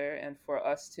another and for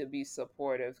us to be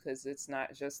supportive because it's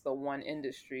not just the one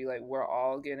industry. Like we're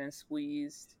all getting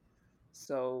squeezed.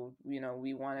 So we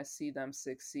want to see them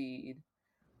succeed.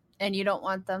 and you don't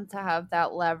want them to have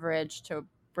that leverage to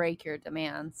break your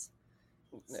demands.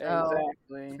 So it's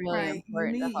Exactly. really Right. You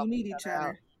important to need help each each other out.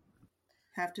 other.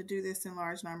 Have to do this in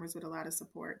large numbers with a lot of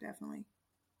support, definitely.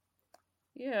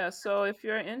 Yeah. So if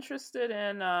you're interested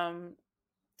in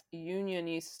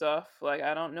uniony stuff. Like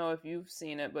I don't know if you've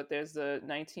seen it, but there's the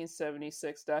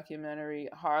 1976 documentary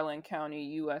Harlan County,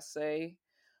 USA,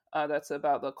 that's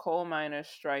about the coal miners'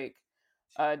 strike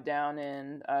down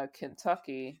in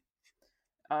Kentucky.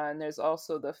 And there's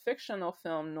also the fictional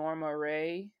film Norma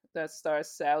Ray that stars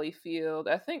Sally Field.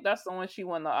 I think that's the one she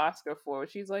won the Oscar for.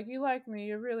 She's like, "You like me?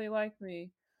 You really like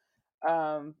me."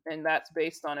 And that's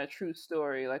based on a true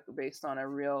story, like based on a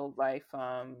real life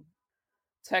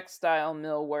textile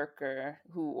mill worker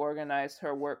who organized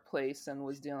her workplace and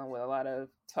was dealing with a lot of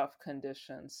tough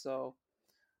conditions. So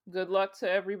good luck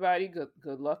to everybody.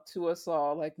 Good luck to us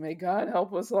all. Like may God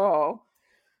help us all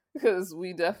because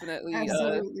we definitely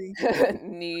Absolutely.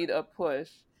 need a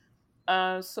push.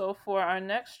 So for our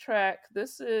next track,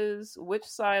 this is "Which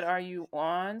Side Are You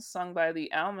On?" sung by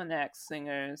the Almanac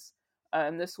Singers.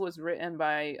 And this was written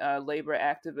by labor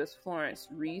activist Florence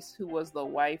Reese, who was the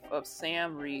wife of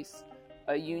Sam Reese,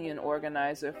 a union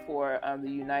organizer for the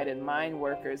United Mine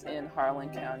Workers in Harlan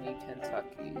County,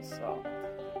 Kentucky. So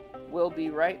we'll be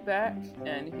right back,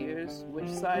 and here's "Which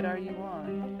Side Are You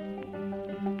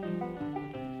On?"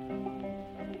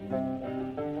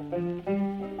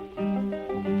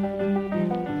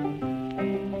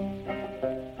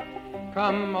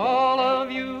 Come, all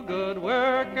of you good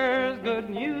workers, good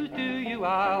news to you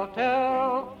I'll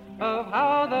tell of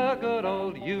how the good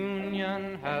old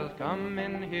Union has come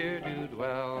in here to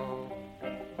dwell.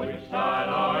 Which side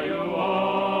are you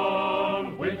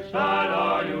on? Which side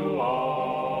are you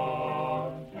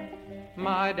on?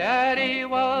 My daddy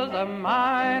was a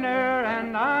miner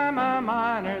and I'm a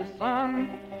miner's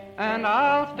son, and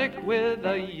I'll stick with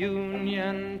the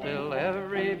Union till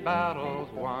every battle's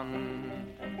won.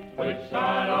 Which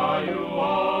side are you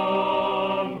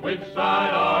on? Which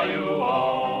side are you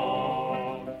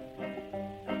on?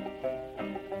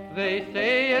 They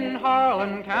say in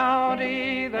Harlan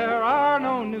County there are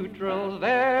no neutrals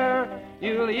there.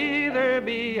 You'll either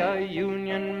be a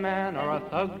Union man or a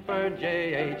thug for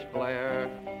J.H. Blair.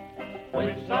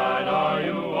 Which side are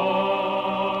you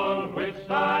on? Which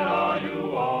side are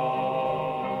you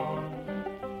on?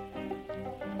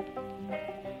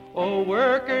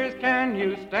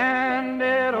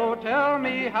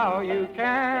 how you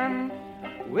can.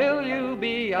 Will you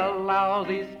be a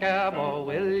lousy scab or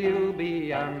will you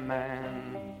be a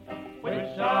man?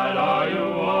 Which side are you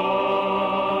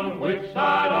on? Which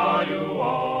side are you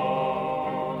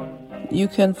on? You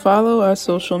can follow our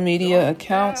social media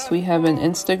accounts. We have an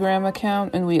Instagram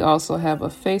account and we also have a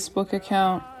Facebook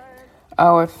account.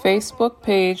 Our Facebook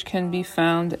page can be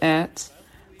found at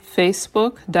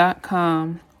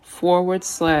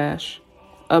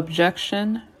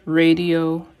facebook.com/Objection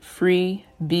Radio Free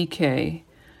BK.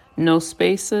 No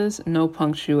spaces, no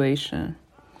punctuation.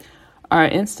 Our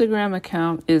Instagram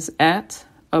account is at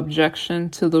Objection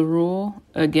to the Rule.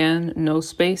 Again, no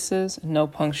spaces, no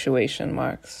punctuation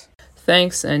marks.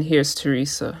 Thanks, and here's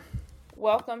Teresa.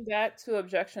 Welcome back to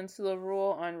Objection to the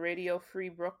Rule on Radio Free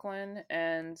Brooklyn.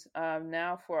 And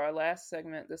now for our last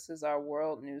segment, this is our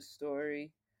world news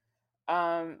story.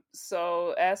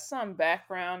 So, as some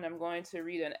background, I'm going to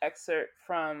read an excerpt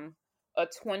from a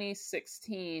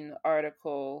 2016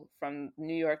 article from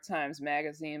New York Times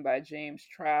Magazine by James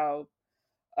Traub.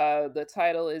 The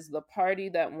title is "The Party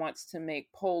That Wants to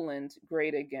Make Poland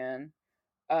Great Again."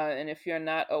 And if you're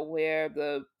not aware,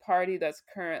 the party that's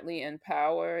currently in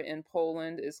power in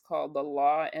Poland is called the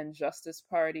Law and Justice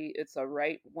Party. It's a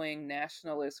right-wing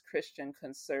nationalist Christian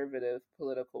conservative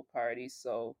political party.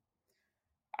 So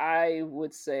I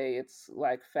would say it's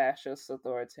like fascist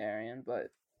authoritarian,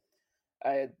 but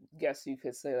I guess you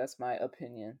could say that's my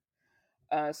opinion.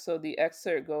 So the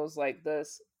excerpt goes like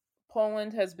this.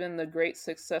 Poland has been the great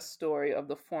success story of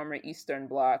the former Eastern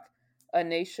Bloc, a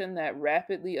nation that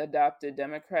rapidly adopted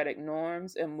democratic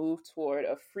norms and moved toward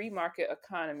a free market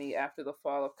economy after the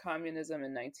fall of communism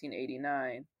in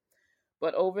 1989.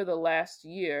 But over the last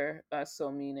year,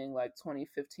 so meaning like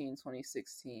 2015,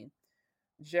 2016,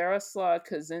 Jaroslaw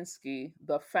Kaczynski,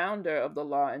 the founder of the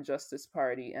Law and Justice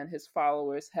Party, and his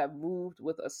followers have moved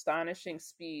with astonishing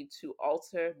speed to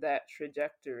alter that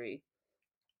trajectory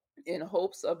in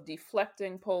hopes of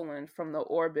deflecting Poland from the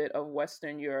orbit of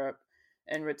Western Europe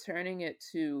and returning it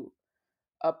to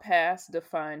a past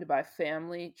defined by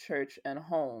family, church, and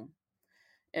home.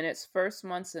 In its first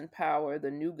months in power, the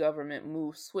new government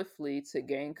moved swiftly to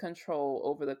gain control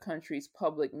over the country's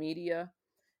public media,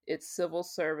 its civil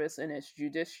service, and its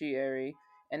judiciary,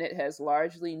 and it has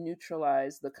largely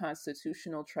neutralized the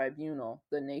Constitutional Tribunal,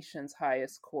 the nation's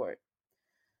highest court.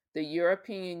 The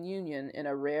European Union, in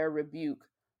a rare rebuke,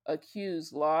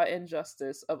 accused Law and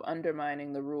Justice of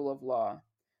undermining the rule of law.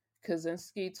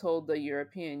 Kaczynski told the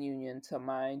European Union to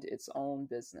mind its own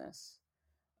business.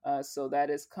 So that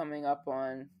is coming up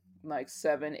on like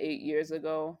 7-8 years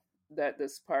ago that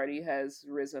this party has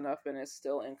risen up and is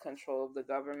still in control of the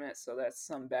government. So that's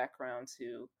some background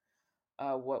to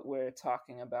what we're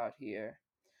talking about here.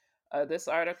 This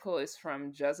article is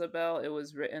from Jezebel. It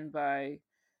was written by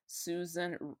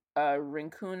Susan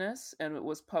Rinkunas and it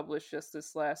was published just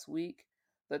this last week.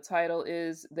 The title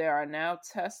is "There Are Now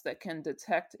Tests That Can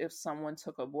Detect If Someone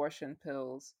Took Abortion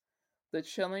Pills." The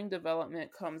chilling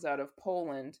development comes out of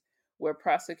Poland, where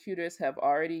prosecutors have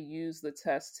already used the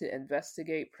test to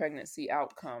investigate pregnancy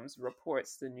outcomes,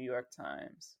 reports the New York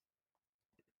Times.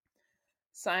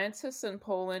 Scientists in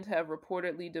Poland have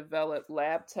reportedly developed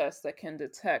lab tests that can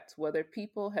detect whether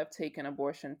people have taken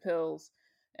abortion pills,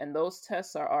 and those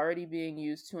tests are already being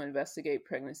used to investigate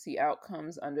pregnancy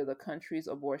outcomes under the country's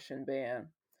abortion ban.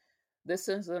 This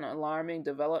is an alarming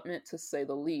development, to say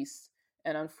the least,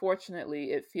 and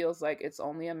unfortunately, it feels like it's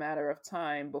only a matter of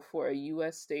time before a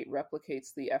U.S. state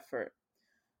replicates the effort.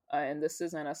 And this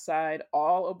is an aside,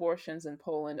 all abortions in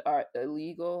Poland are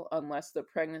illegal unless the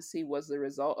pregnancy was the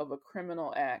result of a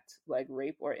criminal act like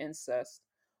rape or incest,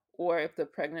 or if the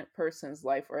pregnant person's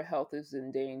life or health is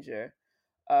in danger.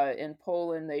 In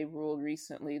Poland, they ruled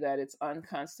recently that it's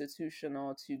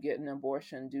unconstitutional to get an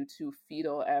abortion due to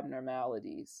fetal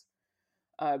abnormalities.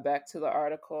 Back to the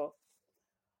article.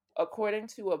 According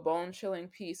to a bone-chilling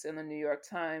piece in the New York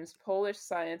Times, Polish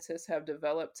scientists have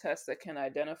developed tests that can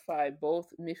identify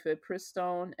both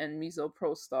mifepristone and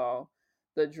misoprostol,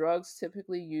 the drugs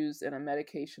typically used in a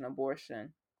medication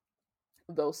abortion,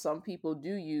 though some people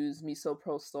do use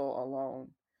misoprostol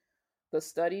alone. The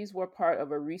studies were part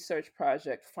of a research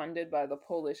project funded by the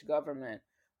Polish government,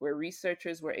 where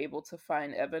researchers were able to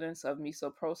find evidence of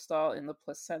misoprostol in the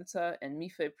placenta and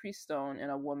mifepristone in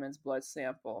a woman's blood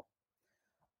sample.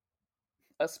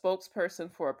 A spokesperson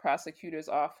for a prosecutor's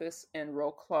office in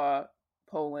Wrocław,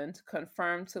 Poland,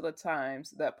 confirmed to the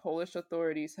Times that Polish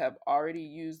authorities have already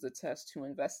used the test to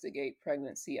investigate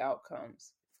pregnancy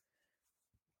outcomes.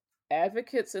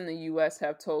 Advocates in the U.S.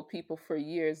 have told people for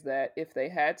years that if they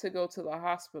had to go to the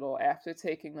hospital after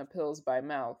taking the pills by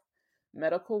mouth,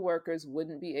 Medical workers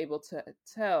wouldn't be able to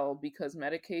tell because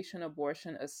medication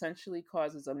abortion essentially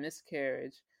causes a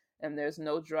miscarriage and there's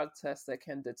no drug test that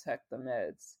can detect the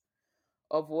meds.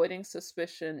 Avoiding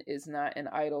suspicion is not an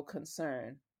idle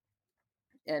concern.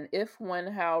 And if When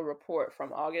How report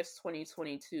from August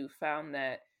 2022 found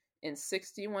that in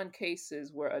 61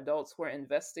 cases where adults were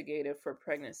investigated for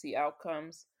pregnancy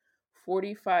outcomes,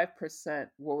 45%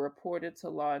 were reported to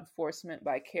law enforcement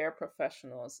by care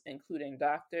professionals, including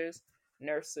doctors,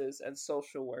 nurses, and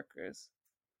social workers.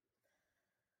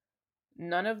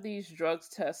 None of these drug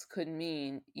tests could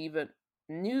mean even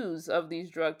News of these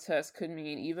drug tests could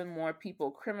mean even more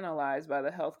people criminalized by the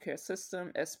healthcare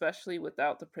system, especially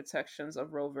without the protections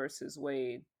of Roe versus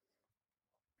Wade.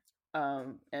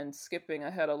 And skipping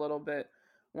ahead a little bit,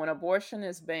 when abortion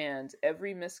is banned,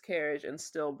 every miscarriage and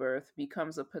stillbirth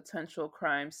becomes a potential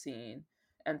crime scene,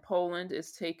 and Poland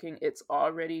is taking its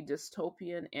already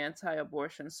dystopian anti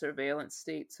abortion surveillance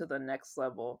state to the next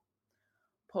level.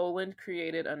 Poland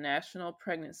created a national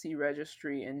pregnancy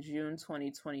registry in June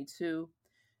 2022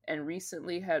 and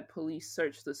recently had police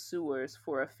search the sewers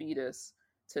for a fetus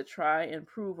to try and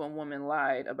prove a woman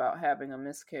lied about having a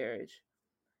miscarriage.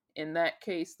 In that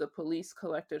case, the police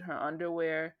collected her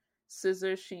underwear,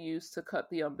 scissors she used to cut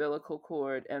the umbilical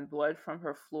cord, and blood from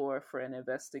her floor for an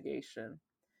investigation.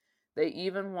 They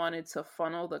even wanted to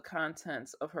funnel the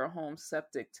contents of her home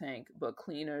septic tank, but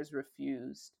cleaners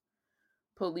refused.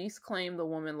 Police claim the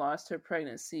woman lost her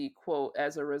pregnancy, quote,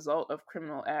 as a result of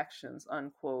criminal actions,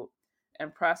 unquote,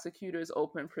 and prosecutors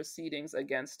opened proceedings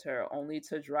against her only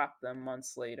to drop them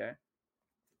months later.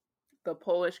 The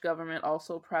Polish government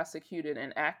also prosecuted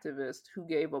an activist who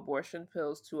gave abortion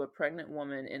pills to a pregnant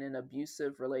woman in an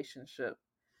abusive relationship.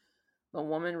 The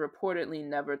woman reportedly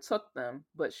never took them,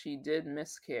 but she did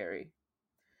miscarry.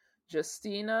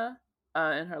 Justina,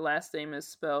 and her last name is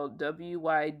spelled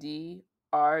Wydrzynska,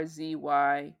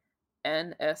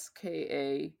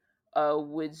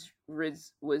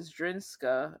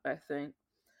 Wizdrinska, I think,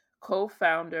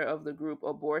 co-founder of the group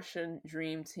Abortion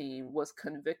Dream Team, was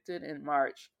convicted in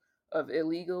March of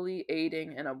illegally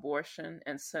aiding an abortion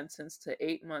and sentenced to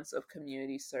 8 months of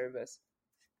community service.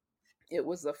 It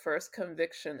was the first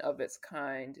conviction of its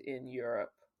kind in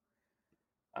Europe.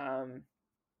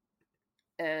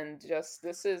 And just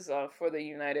this is for the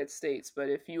United States, but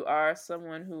if you are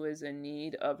someone who is in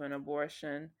need of an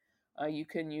abortion, you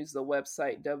can use the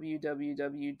website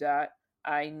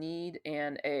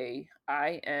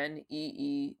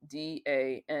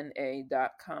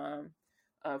www.ineedana.com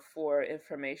for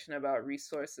information about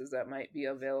resources that might be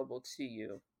available to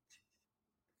you.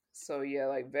 So yeah,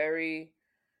 like very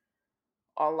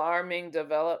alarming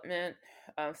development.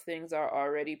 Things are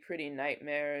already pretty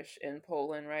nightmarish in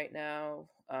Poland right now,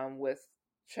 with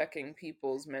checking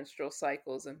people's menstrual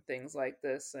cycles and things like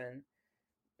this. And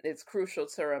it's crucial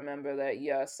to remember that,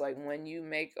 yes, like when you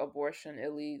make abortion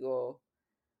illegal,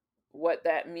 what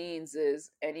that means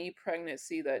is any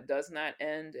pregnancy that does not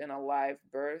end in a live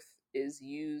birth is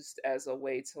used as a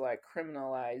way to like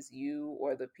criminalize you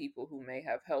or the people who may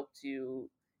have helped you,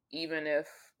 even if,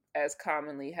 as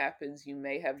commonly happens, you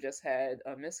may have just had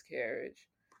a miscarriage.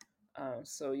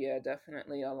 So yeah,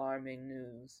 definitely alarming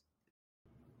news.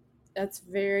 That's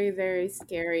very, very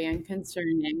scary and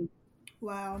concerning.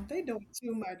 Wow, they doing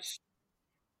too much.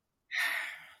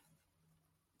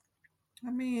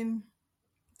 I mean,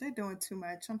 they're doing too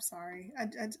much. I'm sorry.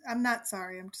 I'm not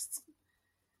sorry. I'm just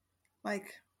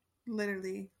like,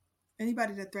 literally,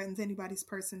 anybody that threatens anybody's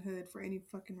personhood for any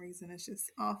fucking reason is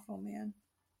just awful, man.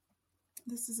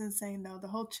 This is insane, though. The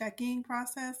whole checking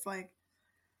process, like,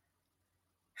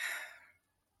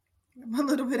 I'm a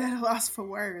little bit at a loss for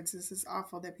words. This is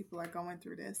awful that people are going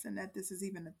through this and that this is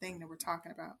even a thing that we're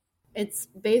talking about. It's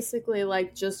basically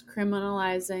like just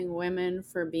criminalizing women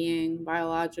for being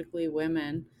biologically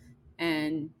women.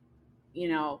 And, you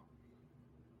know,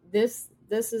 this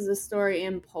is a story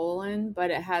in Poland, but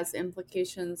it has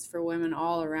implications for women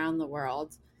all around the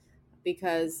world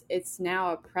because it's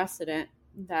now a precedent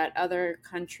that other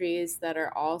countries that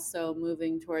are also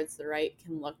moving towards the right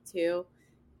can look to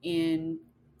in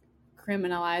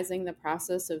criminalizing the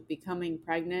process of becoming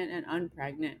pregnant and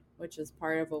unpregnant, which is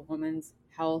part of a woman's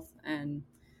health and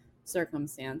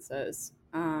circumstances.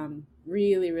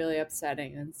 Really, really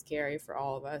upsetting and scary for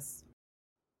all of us.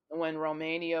 When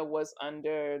Romania was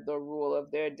under the rule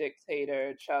of their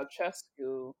dictator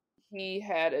Ceausescu, he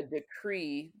had a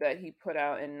decree that he put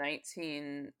out in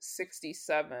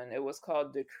 1967. It was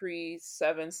called Decree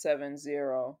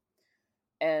 770,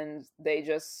 and they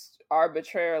just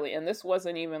arbitrarily, and this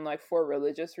wasn't even like for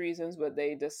religious reasons, but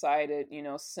they decided,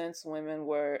 since women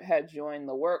were had joined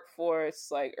the workforce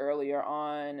like earlier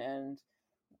on, and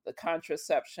the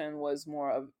contraception was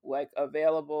more of like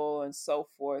available and so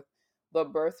forth, the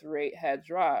birth rate had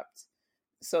dropped.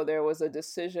 So there was a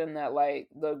decision that like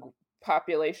the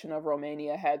population of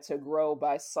Romania had to grow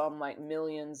by some like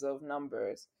millions of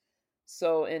numbers.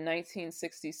 So in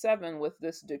 1967, with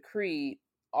this decree,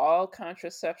 all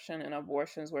contraception and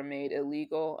abortions were made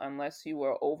illegal unless you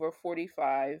were over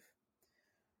 45,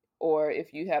 or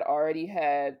if you had already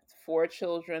had 4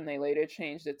 children. They later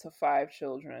changed it to 5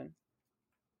 children.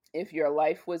 If your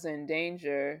life was in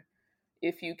danger,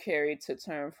 if you carried to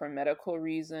term for medical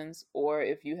reasons, or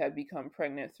if you had become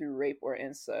pregnant through rape or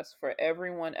incest. For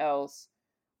everyone else,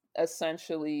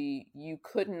 essentially, you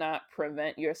could not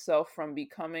prevent yourself from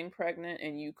becoming pregnant,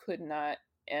 and you could not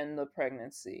end the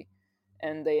pregnancy.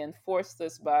 And they enforced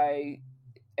this by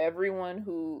everyone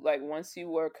who, like, once you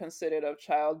were considered of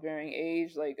childbearing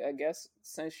age, like, I guess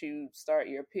since you start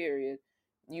your period,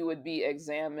 you would be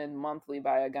examined monthly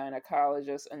by a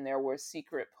gynecologist, and there were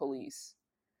secret police.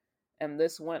 And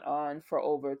this went on for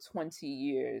over 20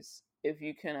 years. If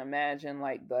you can imagine,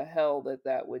 like, the hell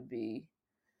that would be.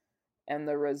 And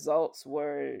the results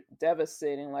were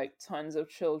devastating, like tons of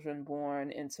children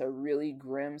born into really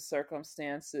grim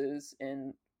circumstances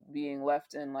and being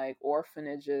left in like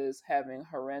orphanages, having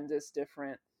horrendous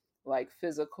different like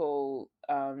physical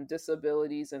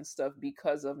disabilities and stuff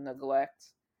because of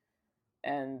neglect,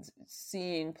 and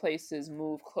seeing places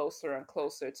move closer and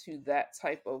closer to that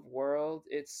type of world.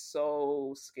 It's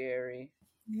so scary.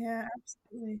 Yeah,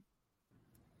 absolutely.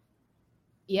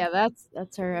 Yeah,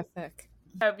 that's horrific.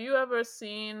 Have you ever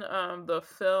seen the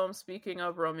film, speaking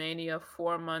of Romania,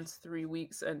 4 months, 3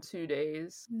 weeks, and 2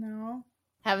 days? No.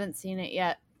 Haven't seen it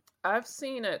yet. I've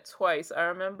seen it twice. I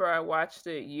remember I watched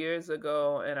it years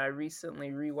ago, and I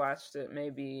recently rewatched it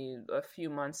maybe a few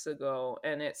months ago.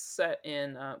 And it's set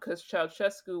in, because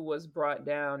Ceausescu was brought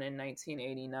down in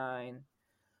 1989,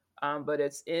 but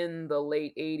it's in the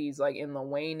late 80s, like in the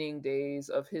waning days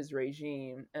of his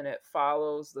regime. And it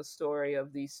follows the story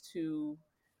of these two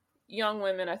young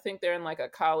women. I think they're in like a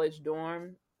college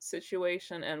dorm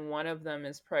situation, and one of them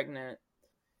is pregnant.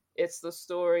 It's the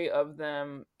story of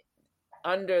them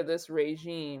under this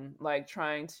regime, like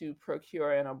trying to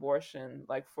procure an abortion,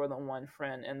 like for the one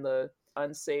friend, and the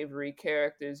unsavory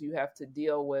characters you have to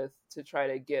deal with to try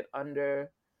to get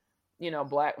under,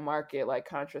 black market like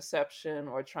contraception,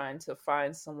 or trying to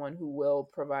find someone who will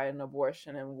provide an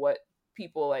abortion, and what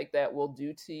people like that will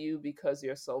do to you because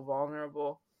you're so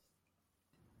vulnerable.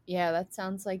 Yeah, that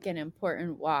sounds like an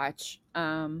important watch.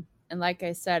 And like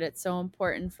I said, it's so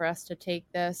important for us to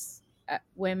take this,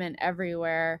 women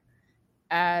everywhere,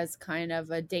 as kind of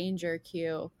a danger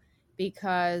cue,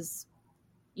 because,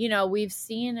 we've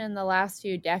seen in the last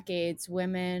few decades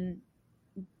women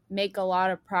make a lot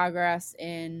of progress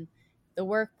in the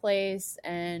workplace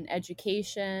and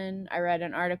education. I read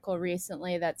an article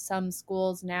recently that some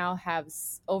schools now have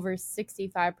over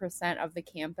 65% of the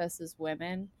campus is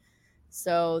women.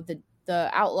 So the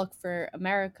outlook for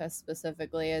America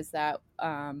specifically is that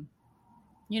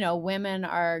women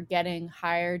are getting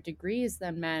higher degrees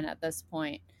than men at this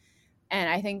point. And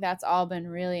I think that's all been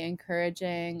really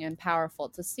encouraging and powerful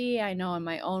to see. I know in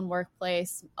my own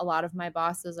workplace, a lot of my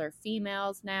bosses are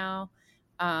females now,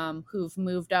 who've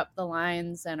moved up the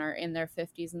lines and are in their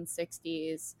 50s and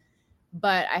 60s.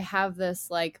 But I have this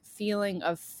like feeling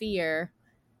of fear,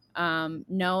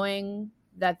 knowing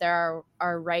that there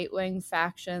are right wing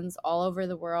factions all over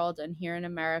the world, and here in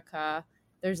America,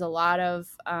 there's a lot of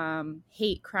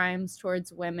hate crimes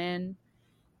towards women.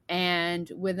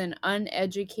 And with an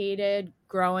uneducated,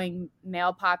 growing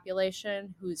male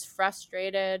population who's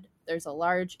frustrated, there's a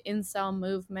large incel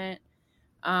movement.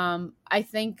 I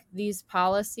think these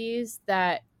policies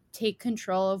that take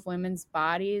control of women's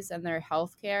bodies and their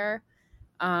health care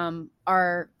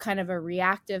are kind of a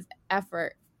reactive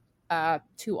effort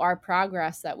to our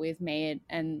progress that we've made.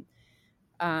 And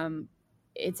um,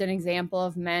 it's an example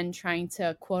of men trying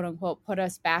to, quote unquote, put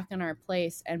us back in our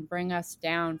place and bring us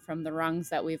down from the rungs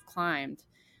that we've climbed.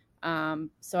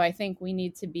 So I think we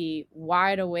need to be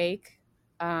wide awake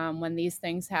when these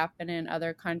things happen in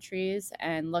other countries,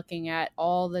 and looking at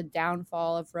all the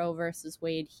downfall of Roe versus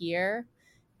Wade here,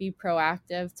 be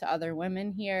proactive to other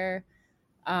women here.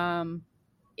 Um,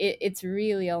 it's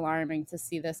really alarming to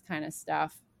see this kind of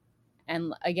stuff.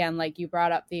 And again, like you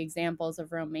brought up the examples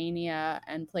of Romania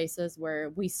and places where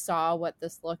we saw what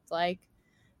this looked like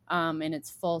in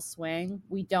its full swing.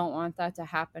 We don't want that to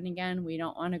happen again. We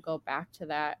don't want to go back to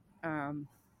that.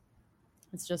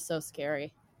 It's just so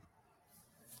scary.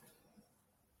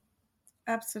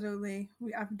 Absolutely.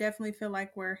 I definitely feel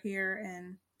like we're here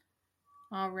and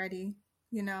already,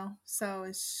 so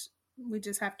we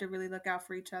just have to really look out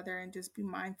for each other and just be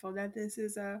mindful that this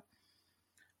is a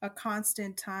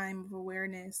constant time of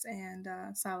awareness and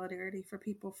solidarity for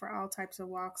people for all types of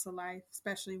walks of life,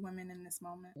 especially women in this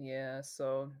moment. Yeah,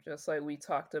 so just like we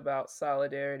talked about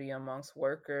solidarity amongst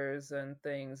workers and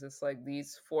things, it's like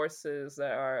these forces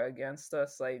that are against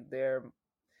us, like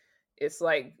it's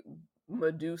like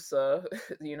Medusa,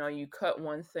 you cut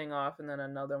one thing off and then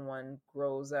another one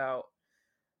grows out.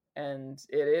 And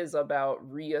it is about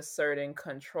reasserting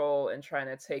control and trying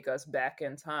to take us back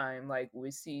in time. Like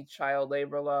we see child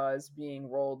labor laws being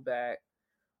rolled back,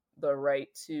 the right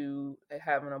to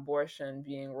have an abortion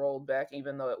being rolled back,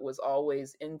 even though it was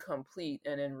always incomplete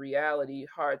and in reality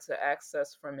hard to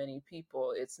access for many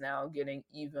people. It's now getting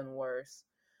even worse.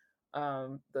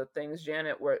 The things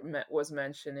Janet was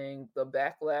mentioning, the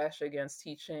backlash against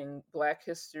teaching Black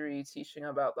history, teaching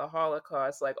about the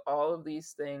Holocaust, like all of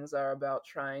these things are about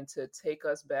trying to take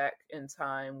us back in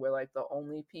time where like the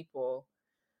only people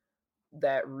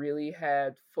that really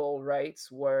had full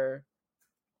rights were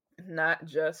not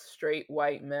just straight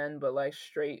white men, but like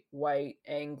straight white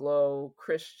Anglo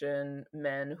Christian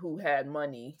men who had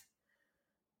money.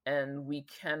 And we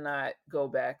cannot go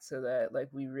back to that. Like,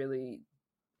 we really,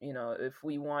 if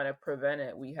we want to prevent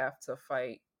it, we have to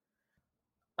fight.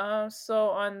 So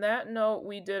on that note,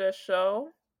 we did a show.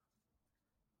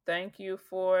 Thank you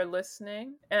for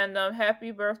listening. And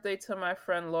happy birthday to my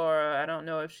friend Laura. I don't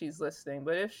know if she's listening,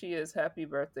 but if she is, happy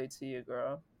birthday to you,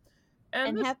 girl.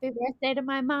 And happy birthday to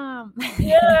my mom.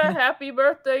 Yeah, happy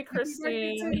birthday, Happy birthday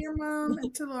Christine. to your mom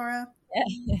and to Laura.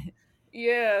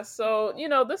 Yeah, so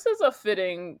this is a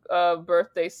fitting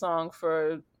birthday song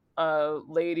for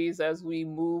ladies as we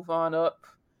move on up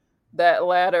that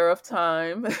ladder of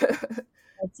time.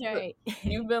 That's right.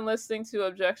 You've been listening to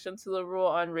Objection to the Rule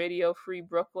on Radio Free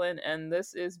Brooklyn, and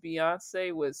this is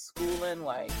Beyonce with School in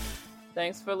Life.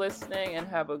 Thanks for listening, and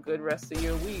have a good rest of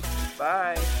your week.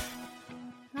 Bye.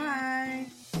 Bye.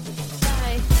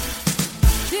 Bye.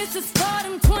 This is for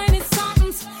them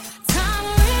 20-somethings. Time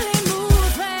really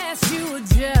moves fast. You were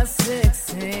just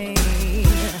 16.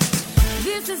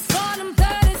 This is for them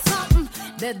 30-something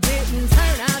that didn't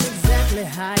turn out exactly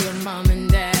how your mom and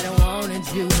dad wanted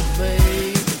you to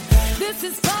be. This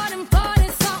is for them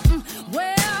 40-something.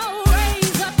 Well,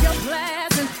 raise up your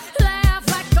glass and laugh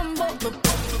like I'm both.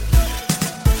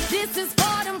 This is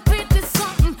for them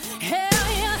 50-something. Hell,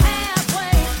 you're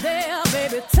halfway there,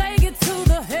 baby. Take it to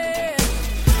the head.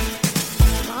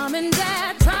 Mom and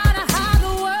dad try to hide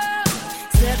the world.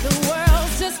 Said the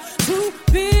world's just too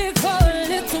big for a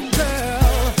little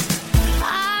girl.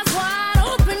 Eyes wide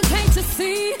open, can't you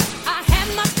see? I had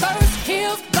my first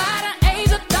kiss by the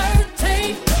age of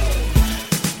 13.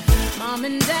 Mom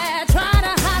and dad try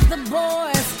to hide the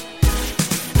boys.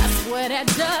 I swear that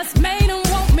just made them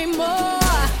want me more.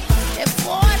 At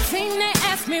 14 they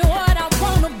asked me what I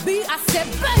wanna be. I said,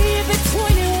 baby,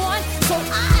 21, so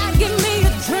I give me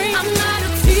a dream. I'm not a